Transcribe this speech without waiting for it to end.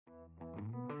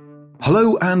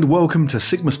Hello and welcome to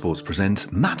Sigma Sports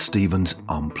presents Matt Stevens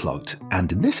Unplugged.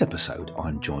 And in this episode,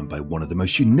 I'm joined by one of the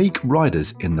most unique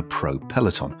riders in the pro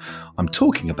peloton. I'm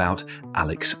talking about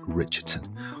Alex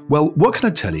Richardson. Well, what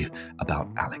can I tell you about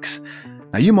Alex?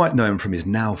 Now, you might know him from his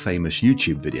now famous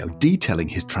YouTube video detailing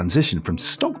his transition from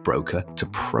stockbroker to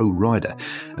pro rider.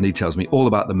 And he tells me all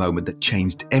about the moment that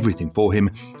changed everything for him,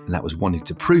 and that was wanting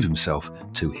to prove himself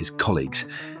to his colleagues.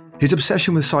 His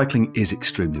obsession with cycling is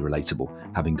extremely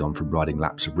relatable, having gone from riding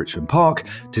laps of Richmond Park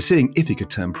to seeing if he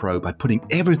could turn pro by putting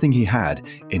everything he had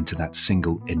into that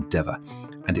single endeavour.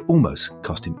 And it almost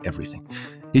cost him everything.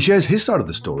 He shares his side of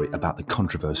the story about the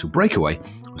controversial breakaway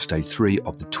of Stage 3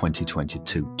 of the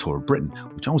 2022 Tour of Britain,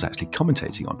 which I was actually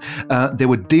commentating on. There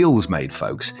were deals made,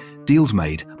 folks. Deals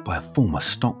made by a former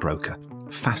stockbroker.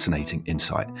 Fascinating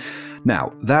insight.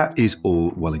 Now, that is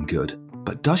all well and good.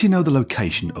 But does he know the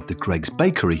location of the Greggs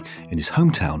Bakery in his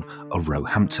hometown of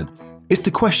Roehampton? It's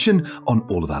the question on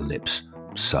all of our lips.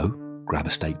 So, grab a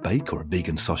steak bake or a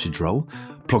vegan sausage roll,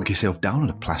 plonk yourself down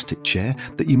in a plastic chair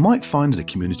that you might find at a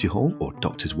community hall or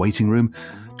doctor's waiting room,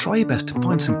 try your best to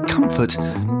find some comfort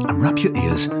and wrap your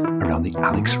ears around the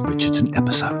Alex Richardson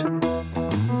episode. You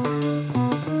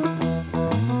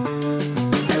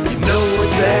know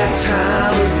it's that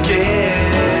time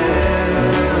again.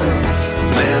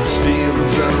 Matt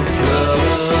Stevens Unplugged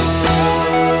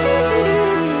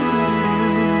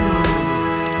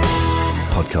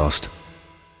podcast.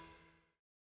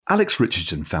 Alex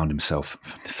Richardson found himself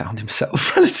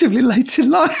relatively late in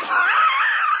life.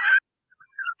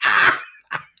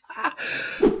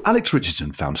 Alex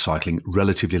Richardson found cycling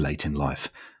relatively late in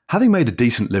life. Having made a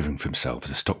decent living for himself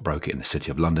as a stockbroker in the City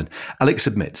of London, Alex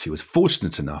admits he was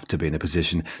fortunate enough to be in a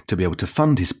position to be able to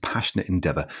fund his passionate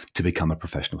endeavour to become a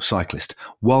professional cyclist,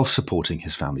 while supporting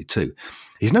his family too.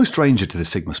 He's no stranger to the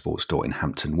Sigma Sports store in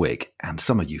Hampton Wick, and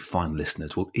some of you fine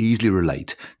listeners will easily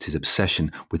relate to his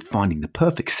obsession with finding the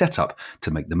perfect setup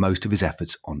to make the most of his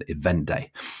efforts on event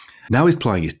day. Now he's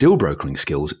plying his deal brokering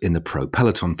skills in the pro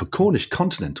peloton for Cornish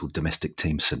Continental domestic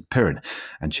team St Piran,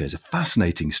 and shares a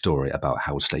fascinating story about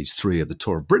how Stage 3 of the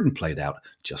Tour of Britain played out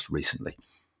just recently.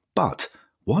 But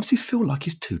why does he feel like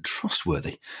he's too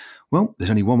trustworthy? Well, there's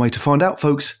only one way to find out,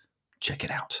 folks. Check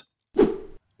it out.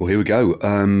 Well, here we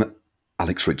go.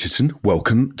 Alex Richardson,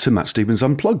 welcome to Matt Stevens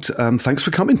Unplugged. Thanks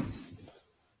for coming.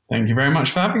 Thank you very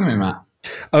much for having me, Matt.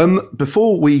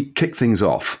 Before we kick things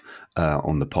off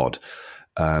on the pod,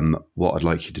 what I'd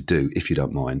like you to do, if you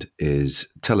don't mind, is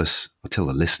tell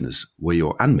the listeners where you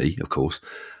are, and me, of course,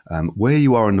 where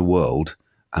you are in the world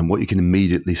and what you can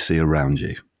immediately see around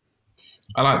you.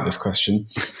 I like this question.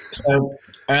 So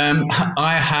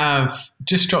I have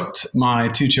just dropped my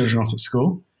two children off at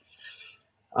school.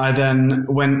 I then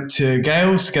went to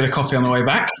Gales to get a coffee on the way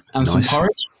back and some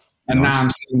porridge. And now I'm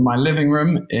sitting in my living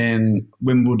room in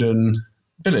Wimbledon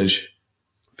Village.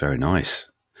 Very nice.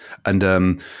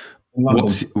 And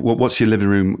what's your living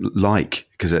room like?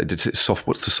 Because it's soft.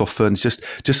 What's the soft furniture?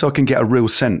 Just so I can get a real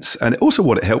sense. And also,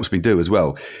 what it helps me do as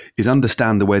well is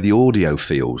understand the way the audio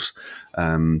feels. Do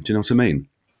you know what I mean?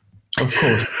 Of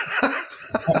course.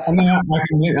 I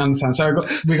completely understand. So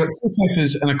we got two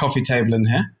sofas and a coffee table in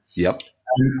here. Yep.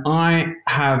 I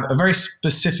have a very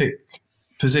specific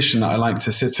position that I like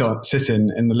to sit in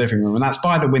the living room, and that's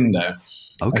by the window.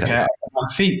 Okay.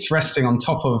 My feet's resting on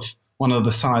top of one of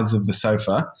the sides of the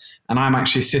sofa, and I'm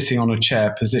actually sitting on a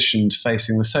chair positioned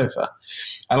facing the sofa.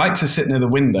 I like to sit near the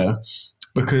window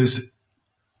because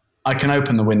I can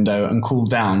open the window and cool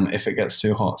down if it gets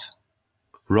too hot.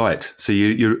 Right. So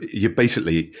you're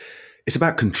basically, it's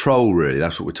about control, really.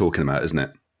 That's what we're talking about, isn't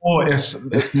it? Or if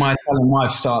my telling wife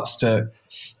starts to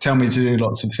tell me to do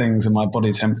lots of things and my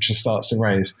body temperature starts to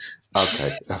raise.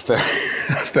 Okay,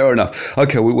 fair enough.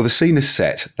 Okay, well, the scene is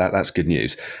set. That's good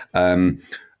news.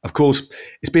 Of course,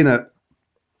 it's been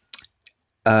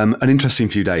an interesting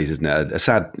few days, isn't it? A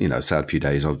sad few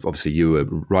days. Obviously, you were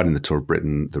riding the Tour of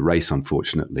Britain. The race,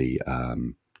 unfortunately,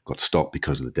 got stopped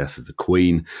because of the death of the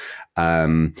Queen.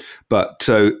 But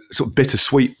so sort of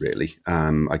bittersweet, really,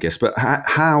 I guess. But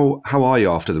how are you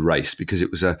after the race? Because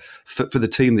it was for the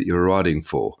team that you were riding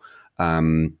for,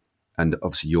 and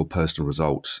obviously your personal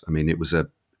results. I mean, it was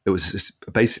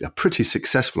basically a pretty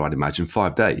successful, I'd imagine,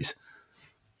 5 days.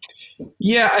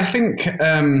 Yeah, I think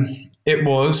it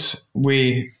was.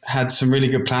 We had some really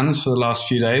good plans for the last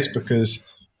few days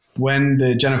because when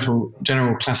the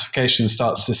general classification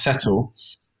starts to settle,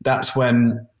 that's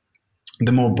when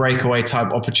the more breakaway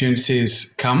type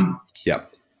opportunities come. Yeah.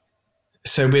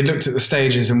 So we looked at the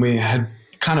stages and we had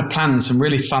kind of planned some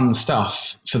really fun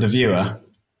stuff for the viewer.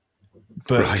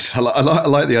 But right. I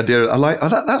like the idea. I like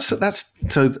that's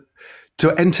so to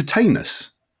entertain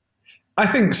us. I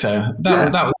think so.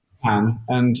 That was the plan.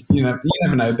 And, you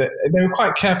never know. They were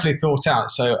quite carefully thought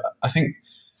out. So I think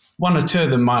one or two of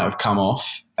them might have come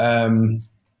off.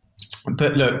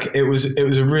 But look, it was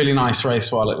a really nice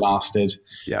race while it lasted.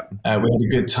 Yeah. We had a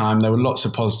good time. There were lots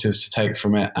of positives to take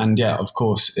from it. And yeah, of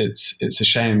course, it's a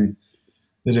shame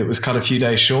that it was cut a few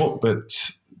days short,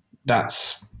 but that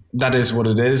is what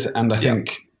it is. And I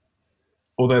think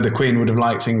although the Queen would have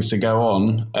liked things to go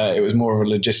on, it was more of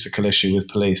a logistical issue with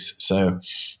police. So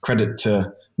credit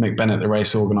to Mick Bennett, the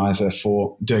race organizer,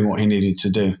 for doing what he needed to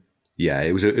do. Yeah,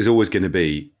 it was always going to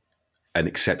be an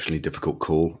exceptionally difficult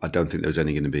call. I don't think there was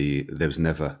always going to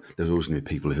be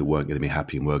people who weren't going to be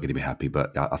happy and were going to be happy.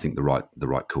 But I think the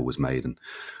right call was made. And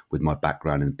with my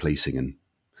background in policing and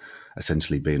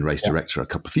essentially being race director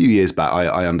a few years back,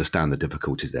 I understand the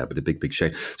difficulties there, but a big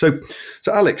shame. So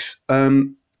Alex,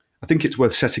 I think it's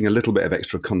worth setting a little bit of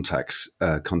extra context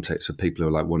for people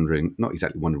who are not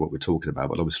exactly wondering what we're talking about,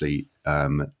 but obviously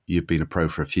you've been a pro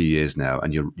for a few years now,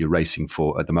 and you're racing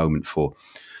at the moment for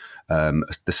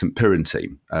the St Piran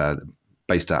team,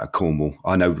 based out of Cornwall.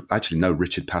 I know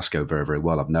Richard Pascoe very, very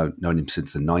well. I've known him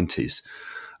since the 90s.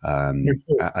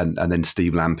 And then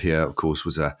Steve Lampier, of course,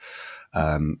 was a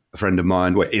friend of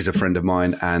mine, is a friend of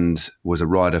mine, and was a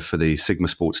rider for the Sigma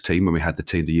Sports team when we had the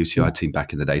UCI team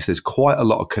back in the day. So there's quite a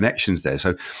lot of connections there.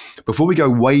 So before we go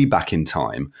way back in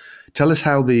time, tell us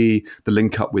how the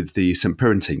link up with the St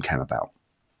Piran team came about.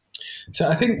 So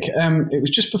I think it was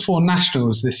just before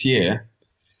Nationals this year.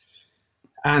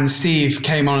 And Steve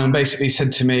came on and basically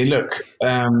said to me, look,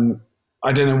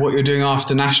 I don't know what you're doing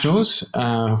after Nationals,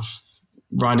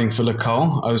 riding for Le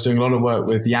Col. I was doing a lot of work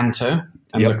with Yanto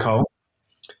and Le Col.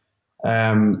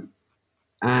 And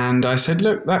I said,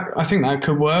 look, I think that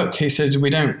could work. He said,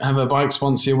 we don't have a bike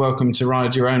sponsor. You're welcome to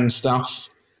ride your own stuff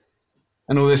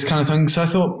and all this kind of thing. So I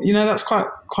thought, that's quite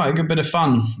a good bit of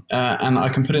fun. And I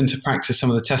can put into practice some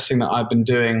of the testing that I've been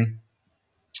doing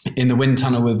in the wind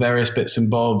tunnel with various bits and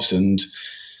bobs and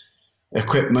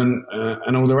equipment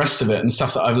and all the rest of it, and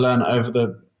stuff that I've learned over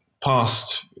the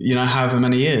past, however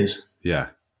many years. Yeah.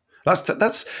 That's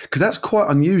because that's quite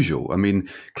unusual. I mean,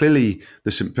 clearly the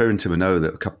St Piran team, I know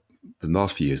that the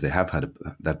last few years they have had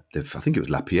I think it was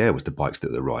Lapierre was the bikes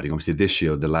that they're riding. Obviously this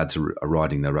year the lads are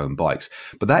riding their own bikes,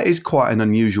 but that is quite an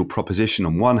unusual proposition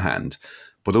on one hand,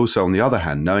 but also on the other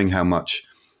hand, knowing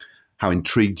how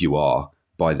intrigued you are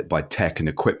by tech and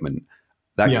equipment,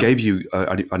 that gave you,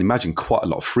 I'd imagine, quite a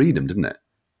lot of freedom, didn't it?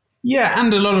 Yeah,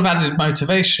 and a lot of added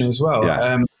motivation as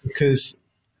well, because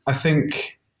I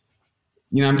think,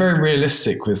 I'm very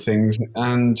realistic with things.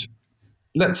 And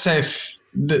let's say if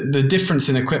the difference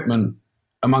in equipment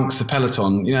amongst the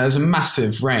peloton, there's a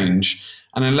massive range.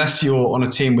 And unless you're on a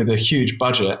team with a huge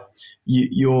budget,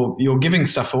 you're giving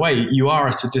stuff away. You are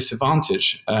at a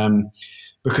disadvantage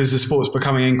because the sport's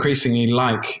becoming increasingly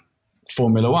like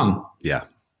Formula One. Yeah.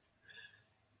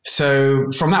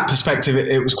 So from that perspective,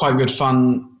 it was quite good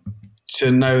fun to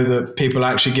know that people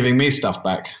are actually giving me stuff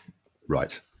back.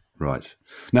 Right.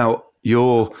 Now,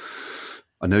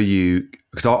 I know you,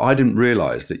 because I didn't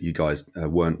realise that you guys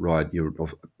weren't that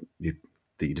you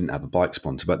didn't have a bike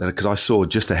sponsor, but because I saw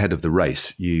just ahead of the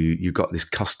race, you got this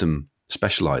custom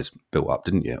Specialized built up,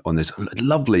 didn't you, on this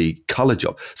lovely colour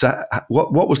job. So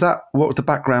what was that? What was the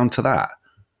background to that?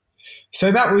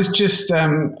 So that was just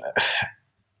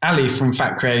Ali from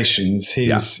Fat Creations.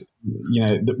 He's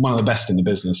one of the best in the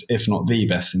business, if not the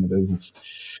best in the business.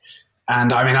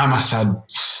 And I mean, I must have had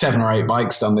 7 or 8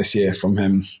 bikes done this year from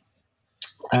him.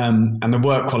 And the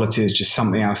work quality is just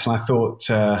something else. And I thought,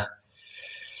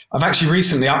 I've actually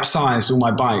recently upsized all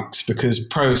my bikes because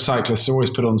pro cyclists always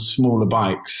put on smaller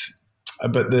bikes,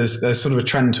 but there's sort of a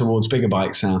trend towards bigger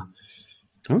bikes now.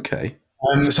 Okay.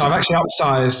 So I've actually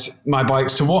upsized my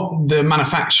bikes to what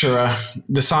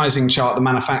the sizing chart the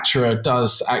manufacturer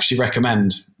does actually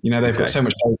recommend. They've got so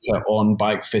much data on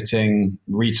bike fitting,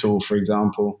 retool, for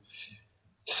example.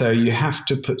 So you have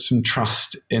to put some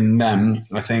trust in them,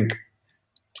 I think.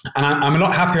 And I'm a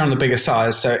lot happier on the bigger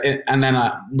size. And then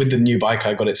with the new bike,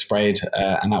 I got it sprayed,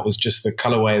 and that was just the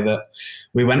colorway that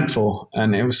we went for.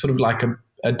 And it was sort of like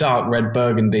a dark red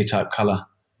burgundy type color.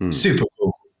 Super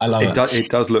cool. I love it.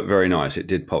 It does look very nice. It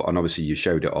did pop, and obviously you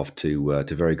showed it off to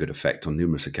very good effect on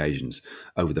numerous occasions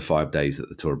over the 5 days that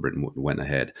the Tour of Britain went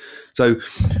ahead. So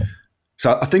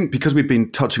I think because we've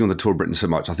been touching on the Tour of Britain so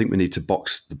much, I think we need to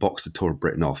box the Tour of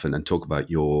Britain off and talk about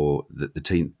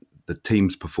the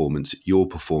team's performance, your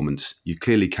performance. You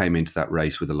clearly came into that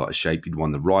race with a lot of shape. You'd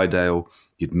won the Rydale,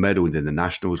 you'd medalled in the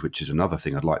Nationals, which is another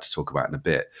thing I'd like to talk about in a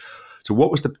bit. So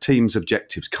what was the team's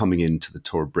objectives coming into the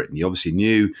Tour of Britain? You obviously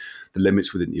knew the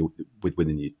limits within you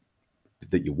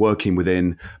that you're working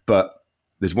within, but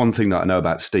there's one thing that I know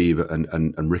about Steve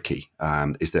and Ricky,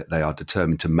 is that they are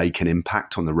determined to make an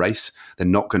impact on the race. They're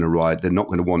not going to ride. They're not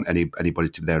going to want anybody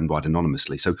to be there and ride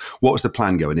anonymously. So what was the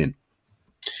plan going in?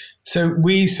 So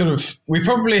we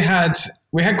had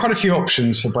quite a few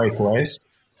options for breakaways.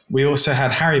 We also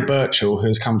had Harry Birchall,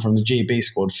 who's come from the GB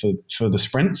squad for the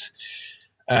sprints,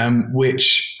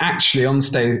 which actually on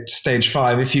stage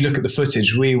 5, if you look at the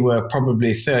footage, we were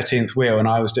probably 13th wheel and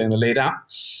I was doing the lead out.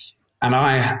 And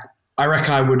I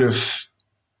reckon I would have,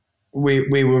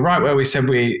 we were right where we said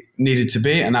we needed to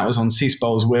be, and that was on Cease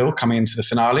Bowles' wheel coming into the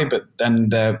finale, but then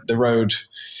the road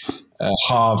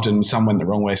halved and some went the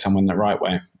wrong way, some went the right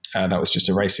way. That was just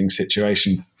a racing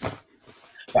situation.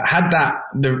 But had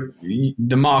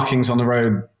the markings on the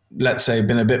road, let's say,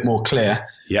 been a bit more clear.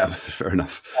 Yeah, fair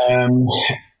enough.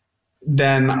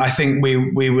 Then I think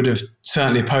we would have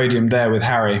certainly podiumed there with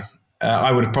Harry.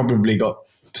 I would have probably got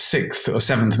 6th or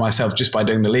 7th myself just by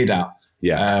doing the lead out.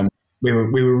 Yeah. We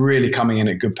were really coming in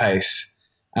at good pace.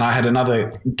 And I had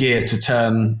another gear to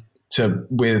turn to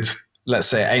with, let's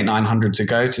say, 800-900 to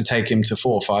go to take him to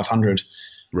 400 or 500.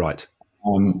 Right.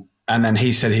 And then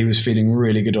he said he was feeling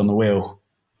really good on the wheel.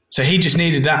 So he just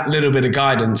needed that little bit of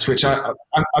guidance, which I'm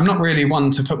not really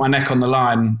one to put my neck on the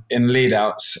line in lead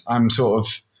outs. I'm sort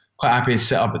of quite happy to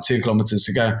set up at 2 kilometers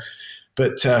to go.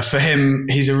 But for him,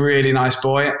 he's a really nice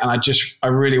boy. And I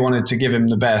really wanted to give him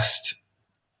the best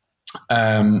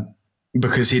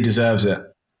because he deserves it.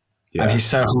 Yeah. And he's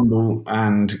so humble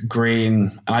and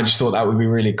green. And I just thought that would be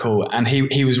really cool. And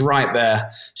he was right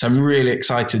there. So I'm really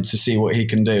excited to see what he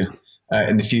can do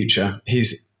in the future.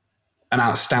 He's an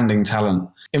outstanding talent.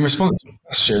 In response to the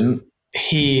question,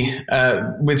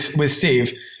 with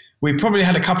Steve, we probably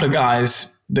had a couple of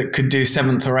guys that could do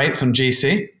 7th or 8th on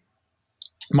GC,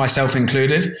 myself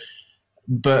included.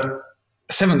 But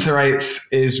 7th or 8th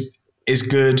is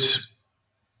good,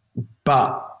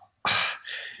 but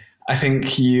I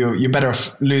think you're better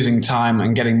off losing time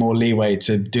and getting more leeway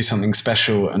to do something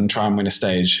special and try and win a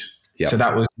stage. Yep. So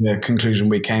that was the conclusion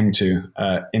we came to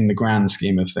in the grand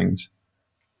scheme of things.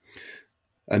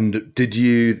 And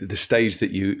the stage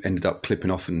that you ended up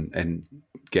clipping off and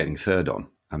getting 3rd on,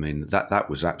 I mean, that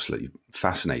was absolutely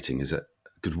fascinating, is it?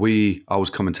 Because I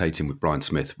was commentating with Brian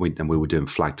Smith and we were doing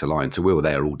flag to line. So we were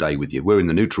there all day with you. We were in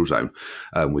the neutral zone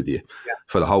with you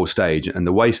for the whole stage. And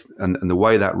the way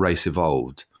that race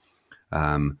evolved,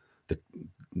 the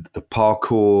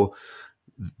parkour,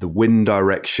 the wind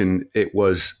direction, it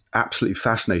was absolutely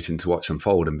fascinating to watch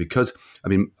unfold. And because, I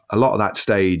mean, a lot of that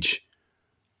stage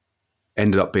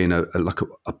ended up being a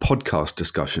podcast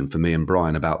discussion for me and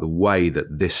Brian about the way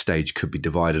that this stage could be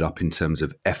divided up in terms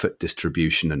of effort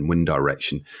distribution and wind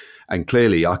direction. And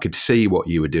clearly I could see what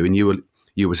you were doing.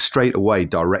 You were straight away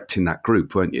directing that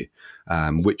group, weren't you?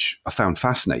 Which I found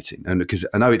fascinating. And because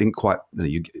I know it didn't quite,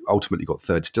 you ultimately got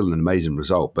 3rd, still an amazing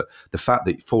result. But the fact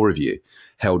that 4 of you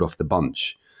held off the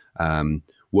bunch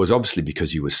was obviously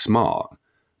because you were smart,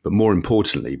 but more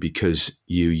importantly, because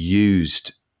you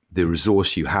used the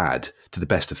resource you had to the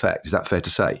best effect. Is that fair to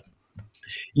say?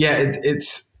 Yeah,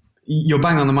 it's you're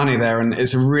bang on the money there, and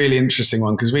it's a really interesting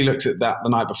one because we looked at that the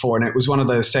night before, and it was one of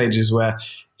those stages where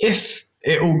if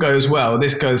it all goes well,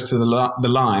 this goes to the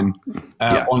line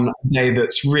on a day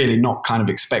that's really not kind of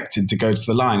expected to go to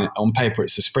the line. On paper,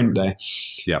 it's a sprint day.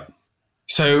 Yeah.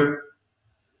 So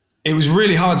it was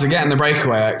really hard to get in the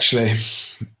breakaway, actually.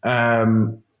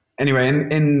 Anyway,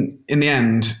 in the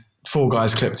end, 4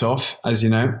 guys clipped off, as you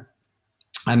know,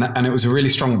 and it was a really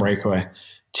strong breakaway.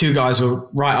 2 guys were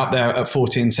right up there at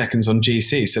 14 seconds on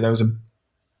GC. So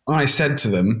I said to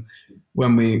them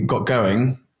when we got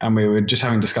going and we were just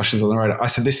having discussions on the road, I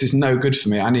said, this is no good for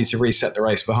me. I need to reset the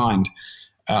race behind.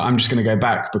 I'm just going to go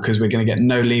back because we're going to get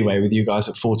no leeway with you guys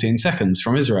at 14 seconds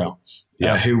from Israel,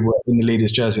 who were in the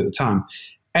leader's jersey at the time.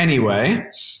 Anyway,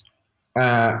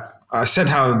 I said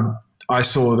how I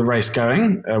saw the race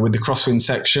going with the crosswind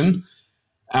section,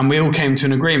 and we all came to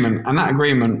an agreement. And that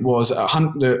agreement was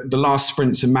the last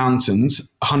sprints in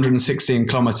mountains, 116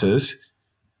 kilometers,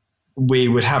 we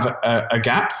would have a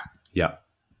gap. Yeah.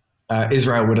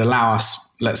 Israel would allow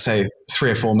us, let's say,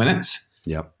 3 or 4 minutes.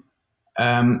 Yeah.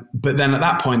 But then at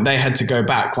that point, they had to go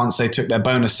back once they took their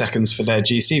bonus seconds for their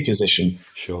GC position.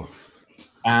 Sure.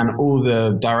 And all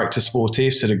the director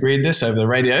sportifs had agreed this over the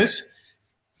radios,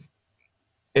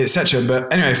 etc.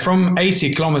 But anyway, from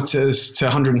 80 kilometers to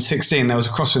 116, there was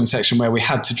a crosswind section where we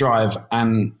had to drive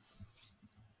and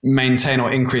maintain or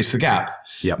increase the gap.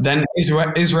 Yep. Then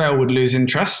Israel would lose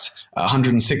interest at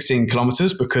 116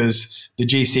 kilometers because the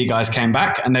GC guys came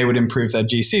back and they would improve their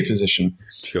GC position.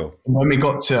 Sure. And when we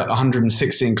got to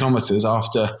 116 kilometers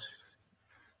after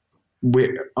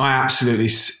I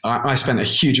spent a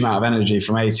huge amount of energy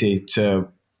from 80 to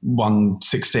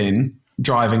 116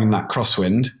 driving in that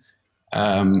crosswind,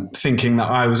 thinking that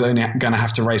I was only going to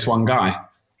have to race one guy.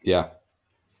 Yeah.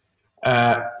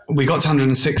 We got to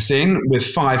 116 with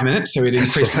 5 minutes, so we'd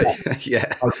increased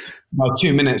by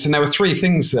 2 minutes. And there were three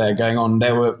things there going on.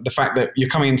 There were the fact that you're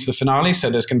coming into the finale, so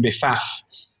there's going to be faff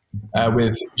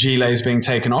with gilets being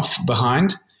taken off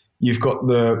behind. You've got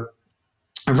a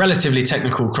relatively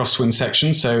technical crosswind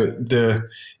section, so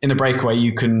in the breakaway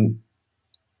you can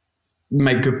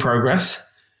make good progress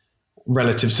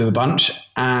relative to the bunch.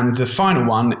 And the final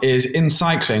one is in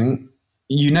cycling,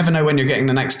 you never know when you're getting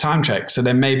the next time check. So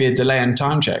there may be a delay in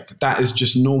time check. That is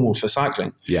just normal for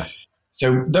cycling. Yeah.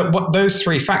 So those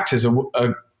three factors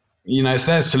are it's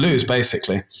theirs to lose,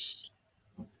 basically.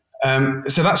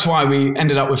 So that's why we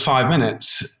ended up with 5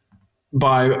 minutes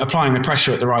by applying the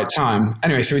pressure at the right time.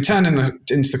 Anyway, so we turned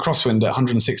into the crosswind at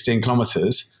 116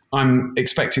 kilometers. I'm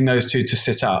expecting those two to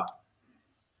sit up.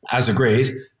 As agreed,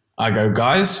 I go,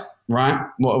 guys, right,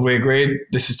 what have we agreed?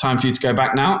 This is time for you to go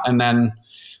back now. And then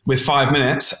with 5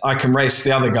 minutes, I can race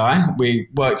the other guy. We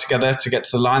work together to get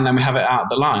to the line, then we have it out at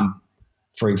the line,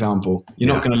 for example.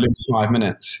 You're not going to lose 5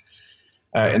 minutes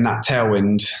in that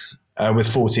tailwind with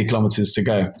 40 kilometers to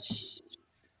go.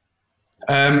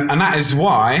 And that is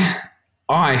why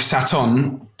I sat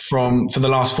on for the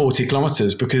last 40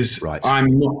 kilometers, because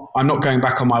I'm not going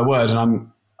back on my word, and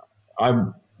I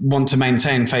want to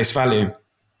maintain face value.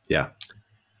 Yeah.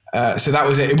 So that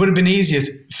was it. It would have been easier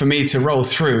for me to roll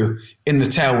through in the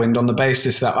tailwind on the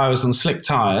basis that I was on slick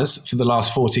tires for the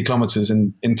last 40 kilometers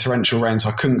in torrential rain, so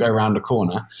I couldn't go around a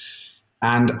corner.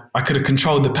 And I could have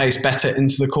controlled the pace better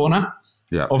into the corner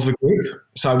of the group,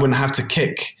 so I wouldn't have to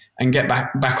kick and get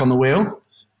back on the wheel.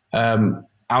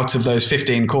 Out of those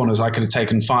 15 corners, I could have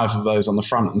taken 5 of those on the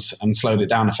front and slowed it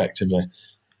down effectively.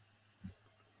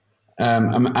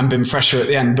 And been fresher at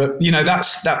the end. But,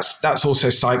 that's also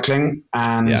cycling.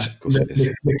 And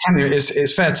the Canyon,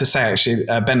 it's fair to say, actually,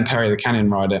 Ben Perry, the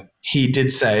Canyon rider, he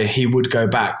did say he would go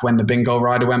back when the bingo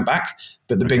rider went back,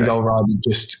 but the bingo rider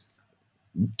just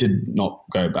did not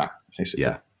go back, basically.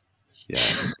 Yeah.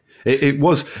 It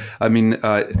was, it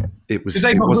was... Because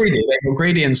they got greedy. They got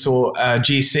greedy and saw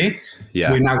GC.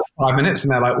 Yeah. We've now got 5 minutes,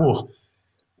 and they're like,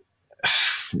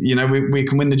 we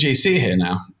can win the GC here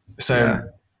now. So... Yeah.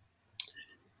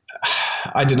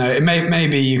 I don't know.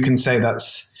 Maybe you can say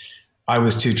I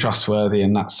was too trustworthy,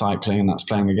 and that's cycling and that's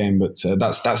playing the game. But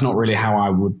that's not really how I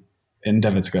would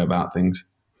endeavour to go about things.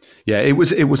 Yeah, it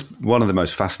was one of the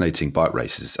most fascinating bike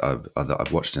races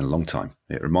I've watched in a long time.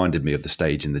 It reminded me of the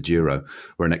stage in the Giro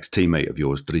where an ex-teammate of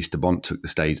yours, Dries de Bont, took the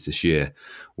stage this year.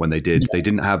 When they did, they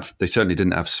certainly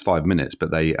didn't have 5 minutes, but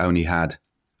they only had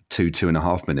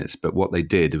 2.5 minutes. But what they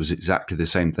did was exactly the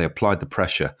same. They applied the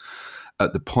pressure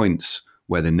at the points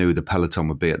where they knew the peloton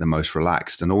would be at the most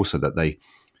relaxed, and also that they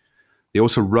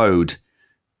also rode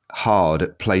hard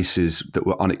at places that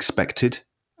were unexpected,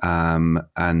 and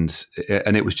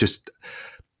it was just,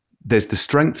 there's the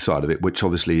strength side of it, which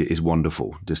obviously is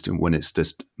wonderful, just when it's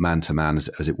just man to man,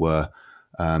 as it were.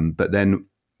 But then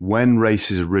when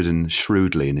races are ridden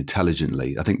shrewdly and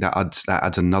intelligently, I think that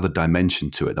adds another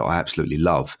dimension to it that I absolutely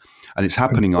love, and it's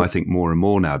happening, I think, more and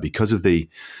more now because of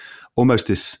almost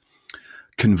this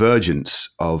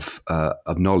convergence of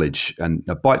knowledge, and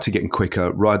bikes are getting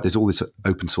quicker. Right, there's all this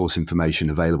open source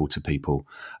information available to people.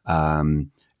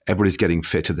 Everybody's getting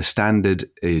fitter. The standard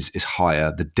is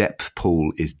higher. The depth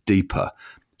pool is deeper.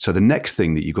 So the next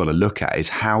thing that you've got to look at is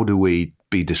how do we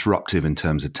be disruptive in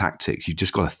terms of tactics? You've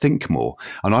just got to think more,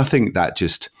 and I think that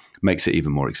just makes it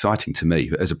even more exciting to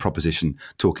me as a proposition.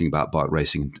 Talking about bike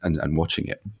racing and watching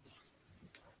it.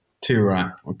 Too right.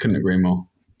 I couldn't agree more.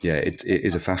 Yeah, it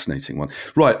is a fascinating one.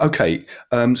 Right, okay.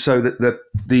 So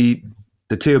the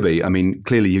TOB,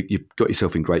 clearly you got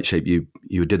yourself in great shape.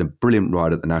 You did a brilliant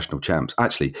ride at the National Champs.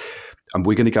 Actually,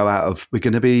 we're going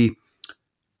to be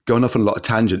going off on a lot of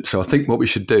tangents. So I think what we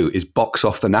should do is box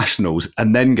off the Nationals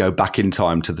and then go back in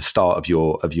time to the start of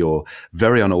your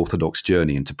very unorthodox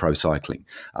journey into pro cycling,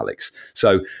 Alex.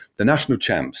 So the National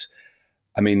Champs,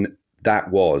 that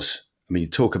was, you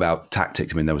talk about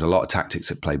tactics. There was a lot of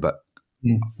tactics at play, but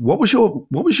what was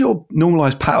your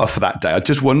normalized power for that day? I'm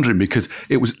just wondering, because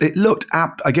it looked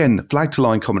again, flag to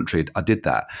line commentary. I did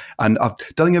that, and I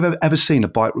don't think I've ever seen a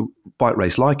bike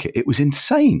race like it. It was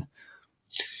insane.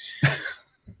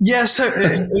 Yeah, so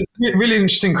really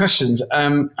interesting questions.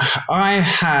 I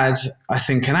had, I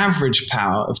think, an average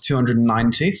power of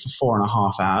 290 for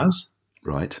 4.5 hours.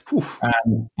 Right.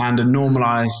 And a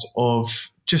normalized of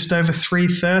just over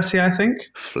 330, I think.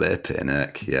 Flipping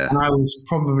heck, yeah. And I was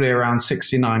probably around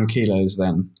 69 kilos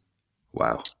then.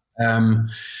 Wow.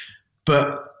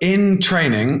 But in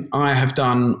training, I have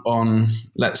done on,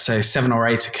 let's say, 7 or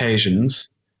 8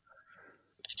 occasions,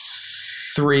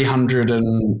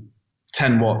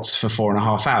 310 watts for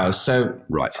 4.5 hours. So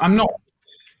right. I'm not,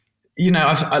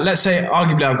 let's say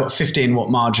arguably I've got 15 watt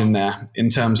margin there in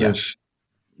terms of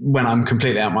when I'm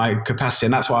completely at my capacity.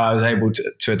 And that's why I was able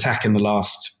to attack in the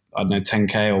last,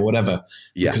 10K or whatever,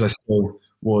 because I still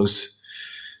was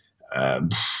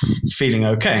feeling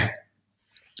okay.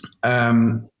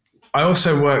 I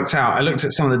also worked out, I looked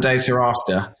at some of the data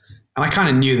after, and I kind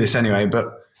of knew this anyway,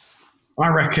 but I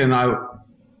reckon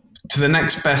to the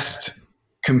next best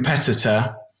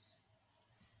competitor,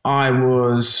 I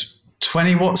was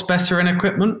 20 watts better in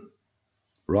equipment.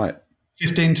 Right.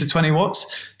 15 to 20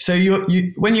 watts. So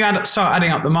when you start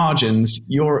adding up the margins,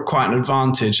 you're at quite an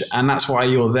advantage, and that's why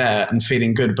you're there and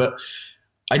feeling good. But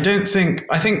I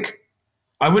think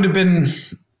I would have been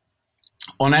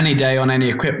on any day, on any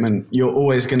equipment, you're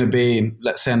always going to be,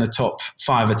 let's say, in the top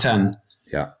 5 or 10.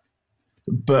 Yeah.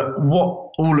 But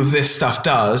what all of this stuff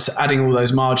does, adding all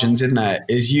those margins in there,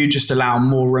 is you just allow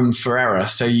more room for error.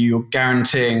 So you're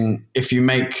guaranteeing if you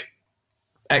make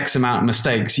X amount of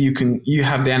mistakes, you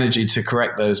have the energy to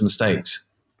correct those mistakes.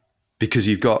 Because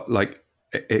you've got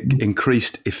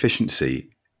increased efficiency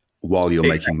while you're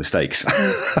making mistakes,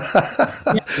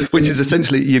 which is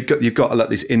essentially you've got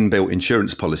this inbuilt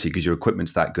insurance policy because your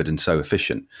equipment's that good and so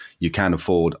efficient. You can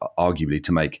afford arguably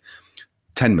to make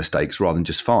 10 mistakes rather than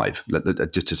just 5,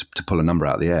 just to pull a number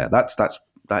out of the air.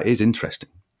 That is interesting.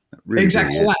 Really,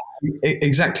 exactly really that.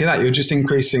 Exactly that. You're just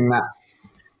increasing that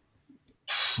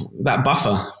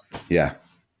buffer. Yeah.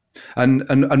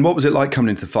 And what was it like coming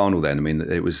into the final then? I mean,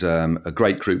 it was a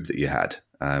great group that you had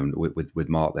with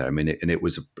Mark there. I mean, it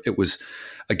was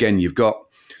again, you've got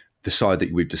the side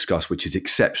that we've discussed, which is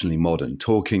exceptionally modern.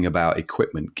 Talking about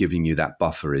equipment giving you that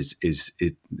buffer it's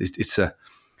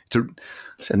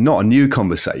not a new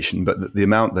conversation, but the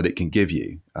amount that it can give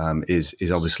you is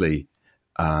obviously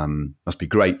must be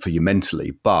great for you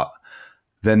mentally. But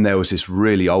then there was this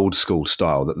really old school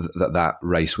style that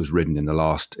race was ridden in the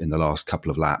last couple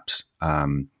of laps.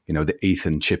 The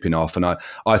Ethan chipping off, and I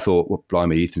thought, well,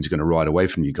 blimey, Ethan's going to ride away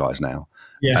from you guys now.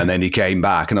 Yeah. And then he came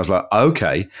back, and I was like,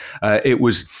 okay, it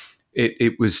was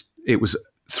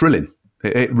thrilling.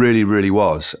 It really, really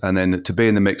was. And then to be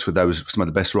in the mix with some of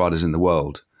the best riders in the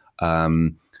world.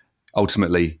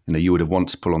 Ultimately, you would have wanted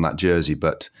to pull on that jersey,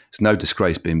 but it's no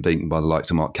disgrace being beaten by the likes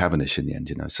of Mark Cavendish in the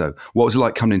end. So what was it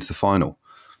like coming into the final?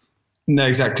 No,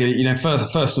 exactly.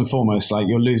 First and foremost,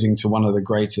 you're losing to one of the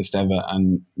greatest ever,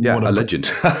 and a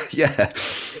legend. Yeah,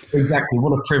 exactly.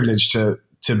 What a privilege to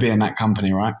be in that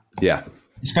company, right? Yeah,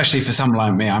 especially for someone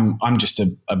like me. I'm just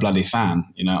a bloody fan,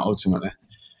 ultimately.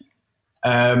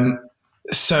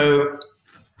 So,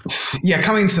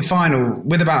 coming to the final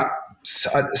with about,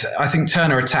 I think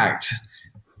Turner attacked,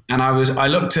 and I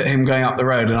looked at him going up the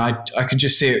road, and I could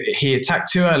just see it. He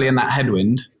attacked too early in that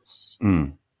headwind.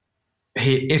 Mm.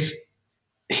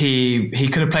 He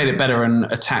could have played it better and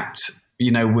attacked,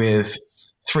 with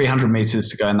 300 meters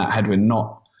to go in that headwind,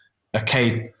 not a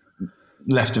K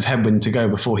left of headwind to go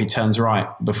before he turns right,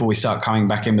 before we start coming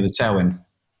back in with a tailwind.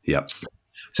 Yep.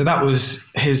 So that was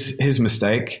his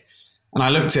mistake. And I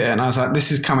looked at it and I was like,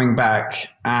 this is coming back,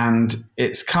 and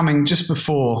it's coming just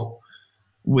before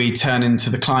we turn into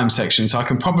the climb section. So I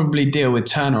can probably deal with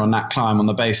Turner on that climb on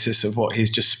the basis of what he's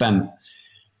just spent.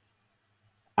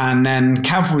 And then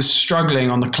Cav was struggling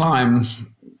on the climb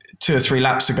 2 or 3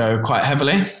 laps ago quite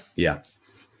heavily. Yeah.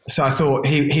 So I thought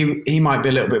he might be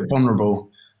a little bit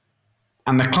vulnerable.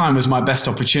 And the climb was my best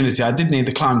opportunity. I did need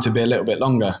the climb to be a little bit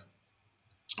longer.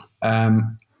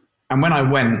 And when I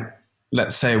went,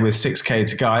 let's say with 6K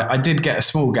to go, I did get a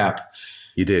small gap.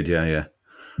 You did, yeah.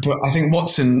 But I think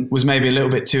Watson was maybe a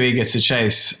little bit too eager to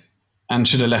chase and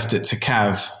should have left it to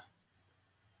Cav.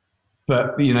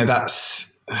 But,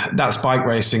 that's bike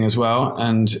racing as well.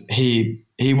 And he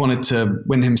wanted to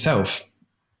win himself.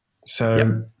 So,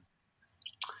 yep.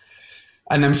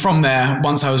 And then from there,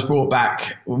 once I was brought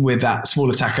back with that small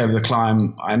attack over the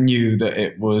climb, I knew that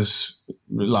it was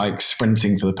like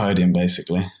sprinting for the podium,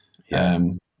 basically. Yeah.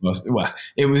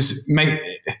 It was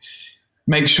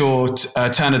make sure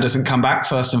Turner doesn't come back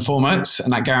first and foremost,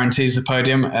 and that guarantees the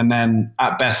podium. And then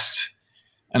at best,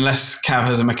 unless Cav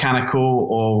has a mechanical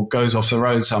or goes off the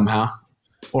road somehow,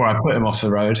 or I put him off the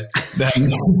road,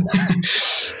 then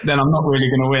I'm not really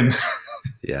going to win.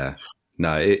 Yeah.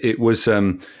 No, it was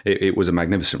it was a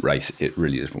magnificent race. It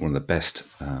really is one of the best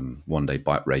one-day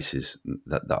bike races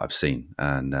that I've seen,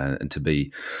 and to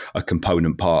be a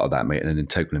component part of that, mate, and an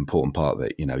integral important part of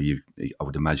it. I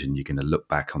would imagine you're going to look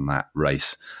back on that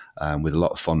race with a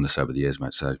lot of fondness over the years,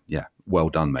 mate. So yeah, well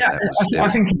done, mate. Yeah, I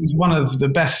think it was one of the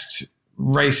best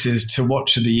races to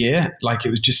watch of the year. Like, it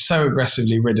was just so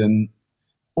aggressively ridden,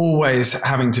 always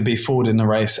having to be forward in the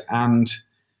race, and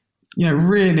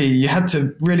really, you had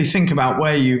to really think about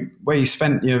where you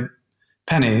spent your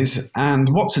pennies. And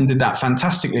Watson did that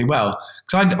fantastically well,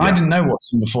 because I didn't know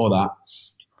Watson before that,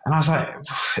 and I was like,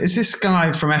 "Is this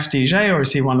guy from FDJ or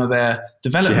is he one of their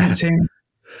development team?"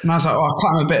 And I was like, "Oh, I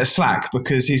cut him a bit of slack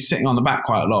because he's sitting on the back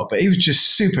quite a lot." But he was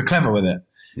just super clever with it.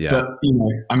 Yeah. But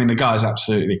the guy's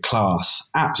absolutely class,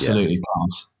 class.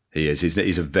 He is.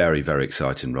 He's a very, very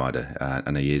exciting rider,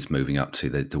 and he is moving up to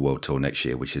the World Tour next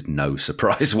year, which is no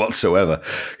surprise whatsoever,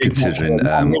 considering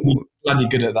bloody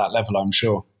good at that level, I'm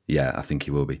sure. Yeah, I think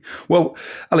he will be. Well,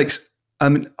 Alex,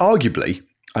 arguably,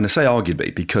 and I say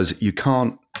arguably because you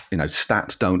can't,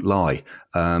 stats don't lie.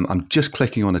 I'm just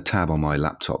clicking on a tab on my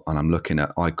laptop, and I'm looking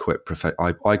at I quit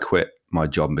my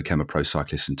job and became a pro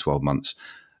cyclist in 12 months.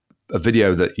 A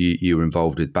video that you were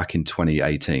involved with back in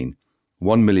 2018,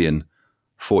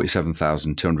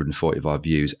 1,047,245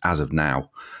 views as of now.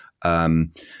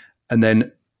 And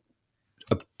then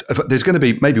there's going to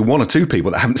be maybe one or two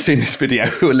people that haven't seen this video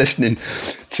who are listening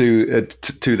to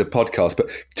the podcast. But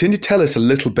can you tell us a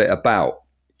little bit about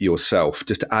yourself,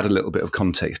 just to add a little bit of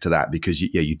context to that? Because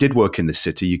you did work in the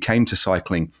city. You came to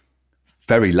cycling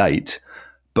very late,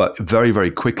 but very,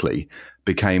 very quickly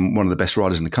became one of the best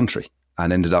riders in the country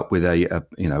and ended up with a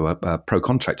pro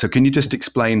contract. So can you just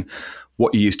explain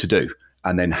what you used to do,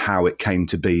 and then how it came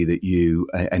to be that you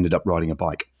ended up riding a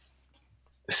bike?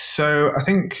 So I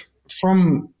think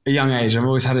from a young age, I've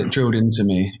always had it drilled into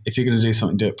me, if you're going to do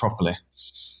something, do it properly.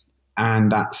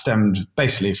 And that stemmed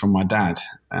basically from my dad.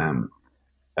 And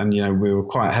we were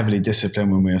quite heavily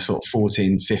disciplined when we were sort of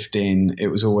 14, 15. It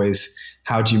was always,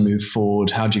 how do you move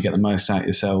forward? How do you get the most out of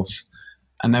yourself?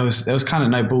 And there was kind of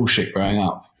no bullshit growing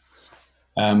up.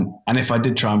 And if I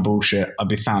did try and bullshit, I'd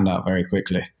be found out very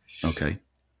quickly. Okay.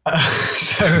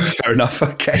 So fair enough.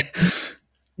 Okay.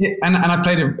 Yeah, and I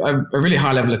played a really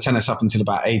high level of tennis up until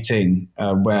about 18,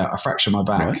 where I fractured my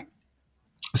back. Right.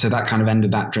 So that kind of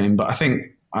ended that dream. But I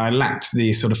think I lacked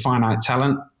the sort of finite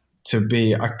talent to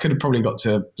be, I could have probably got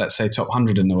to, let's say, top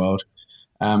 100 in the world,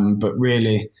 but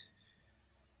really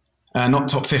not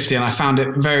top 50. And I found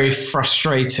it very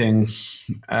frustrating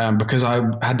because I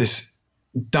had this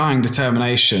dying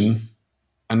determination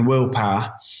and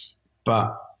willpower,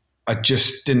 but I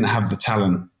just didn't have the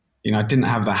talent. I didn't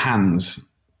have the hands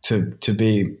to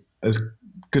be as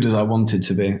good as I wanted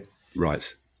to be. Right.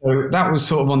 So that was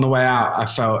sort of on the way out, I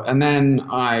felt. And then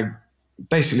I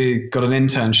basically got an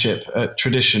internship at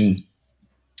Tradition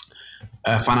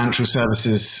Financial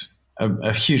Services,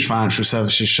 a huge financial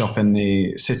services shop in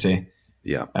the city.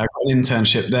 Yeah. I got an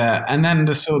internship there. And then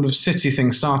the sort of city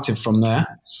thing started from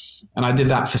there. And I did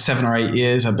that for 7 or 8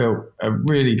 years. I built a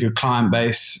really good client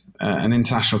base, an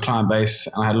international client base.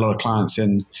 And I had a lot of clients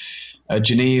in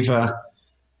Geneva,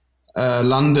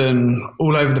 London,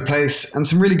 all over the place, and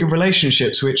some really good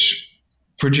relationships, which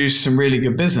produced some really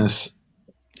good business.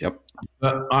 Yep.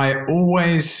 But I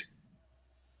always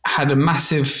had a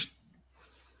massive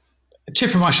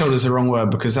chip on my shoulder is the wrong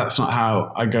word, because that's not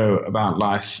how I go about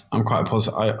life. I'm quite a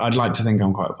positive. I'd like to think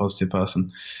I'm quite a positive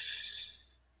person,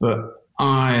 but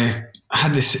I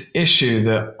had this issue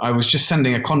that I was just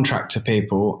sending a contract to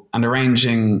people and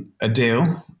arranging a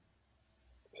deal,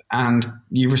 and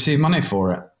you receive money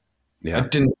for it. Yeah.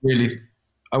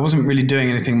 I wasn't really doing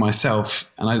anything myself,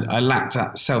 and I lacked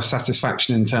that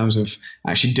self-satisfaction in terms of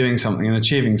actually doing something and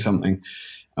achieving something.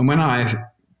 And when I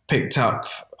picked up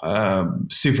a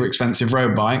super expensive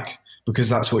road bike, because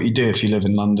that's what you do if you live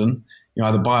in London, you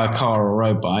either buy a car or a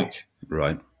road bike.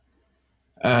 Right.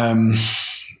 And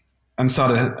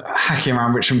started hacking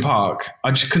around Richmond Park,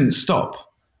 I just couldn't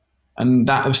stop. And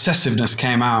that obsessiveness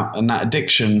came out, and that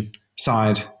addiction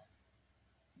side.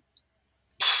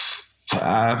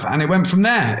 And it went from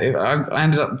there. I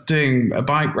ended up doing a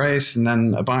bike race, and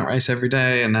then a bike race every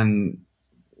day, and then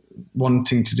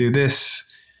wanting to do this,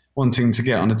 wanting to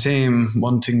get on a team,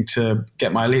 wanting to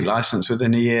get my elite license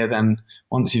within a year. Then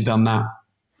once you've done that,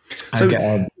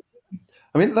 I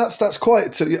mean, that's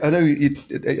quite. So I know.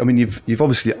 You've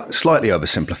obviously slightly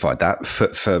oversimplified that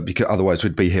for because otherwise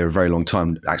we'd be here a very long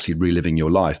time actually reliving your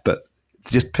life. But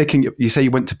just picking, you say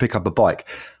you went to pick up a bike.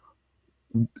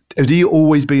 Have you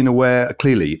always been aware?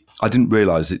 Clearly, I didn't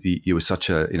realise that you were such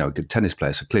a good tennis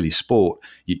player. So clearly, sport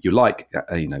you like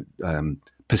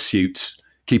pursuits,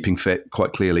 keeping fit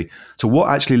quite clearly. So what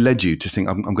actually led you to think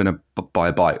I'm going to buy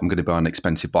a bike? I'm going to buy an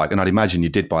expensive bike, and I'd imagine you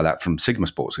did buy that from Sigma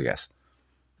Sports, I guess.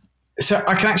 So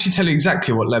I can actually tell you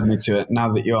exactly what led me to it.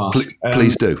 Now that you ask,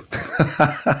 please do.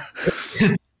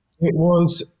 It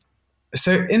was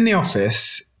so in the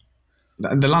office.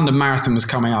 The London Marathon was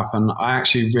coming up, and I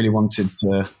actually really wanted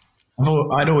to.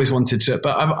 I'd always wanted to,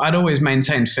 but I'd always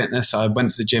maintained fitness. I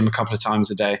went to the gym a couple of times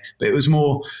a day, but it was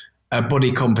more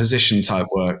body composition type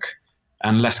work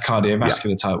and less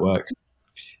cardiovascular type work.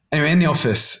 Anyway, in the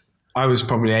office, I was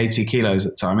probably 80 kilos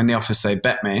at the time. In the office, they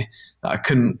bet me that I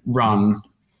couldn't run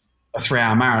a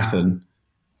 3-hour marathon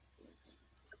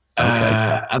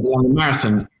at the London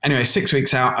Marathon. Anyway, 6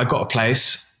 weeks out, I got a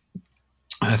place.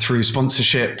 Through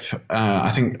sponsorship, I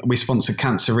think we sponsored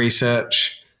cancer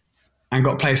research and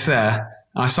got placed there.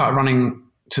 And I started running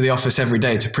to the office every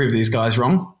day to prove these guys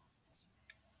wrong.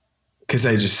 Because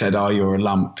they just said, oh, you're a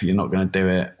lump, you're not going to do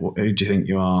it. Who do you think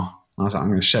you are? And I was like, I'm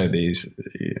going to show these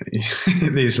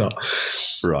lot.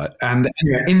 Right. And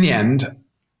anyway, in the end,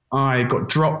 I got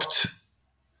dropped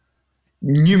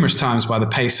numerous times by the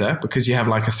pacer because you have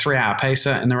like a 3-hour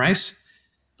pacer in the race.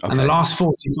 Okay. And the last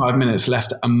 45 minutes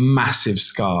left a massive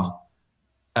scar.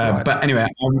 Right. But anyway,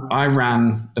 I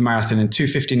ran the marathon in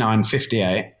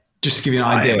 2:59:58. Just to give you an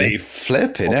idea. I mean,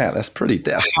 flipping out. That's pretty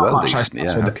well decent.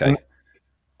 Yeah, okay.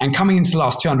 And coming into the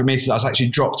last 200 meters, I was actually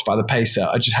dropped by the pacer.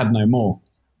 I just had no more.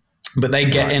 But they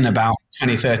get in about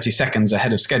 20, 30 seconds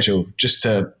ahead of schedule just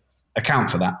to account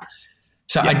for that.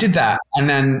 So I did that. And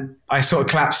then I sort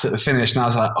of collapsed at the finish. And I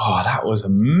was like, oh, that was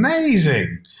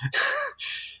amazing.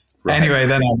 Right. Anyway,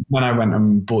 then I went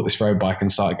and bought this road bike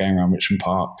and started going around Richmond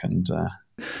Park, and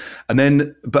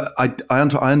then. But I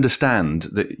understand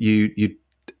that you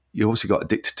obviously got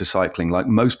addicted to cycling, like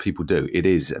most people do. It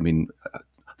is. I mean, I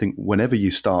think whenever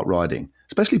you start riding,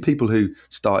 especially people who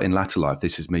start in latter life.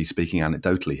 This is me speaking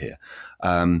anecdotally here.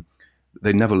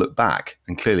 They never look back,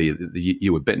 and clearly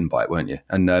you were bitten by it, weren't you?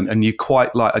 And you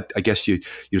quite like. I guess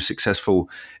you're successful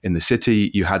in the city.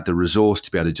 You had the resource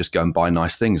to be able to just go and buy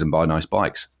nice things and buy nice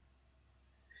bikes.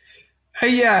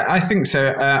 Yeah, I think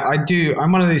so. I do.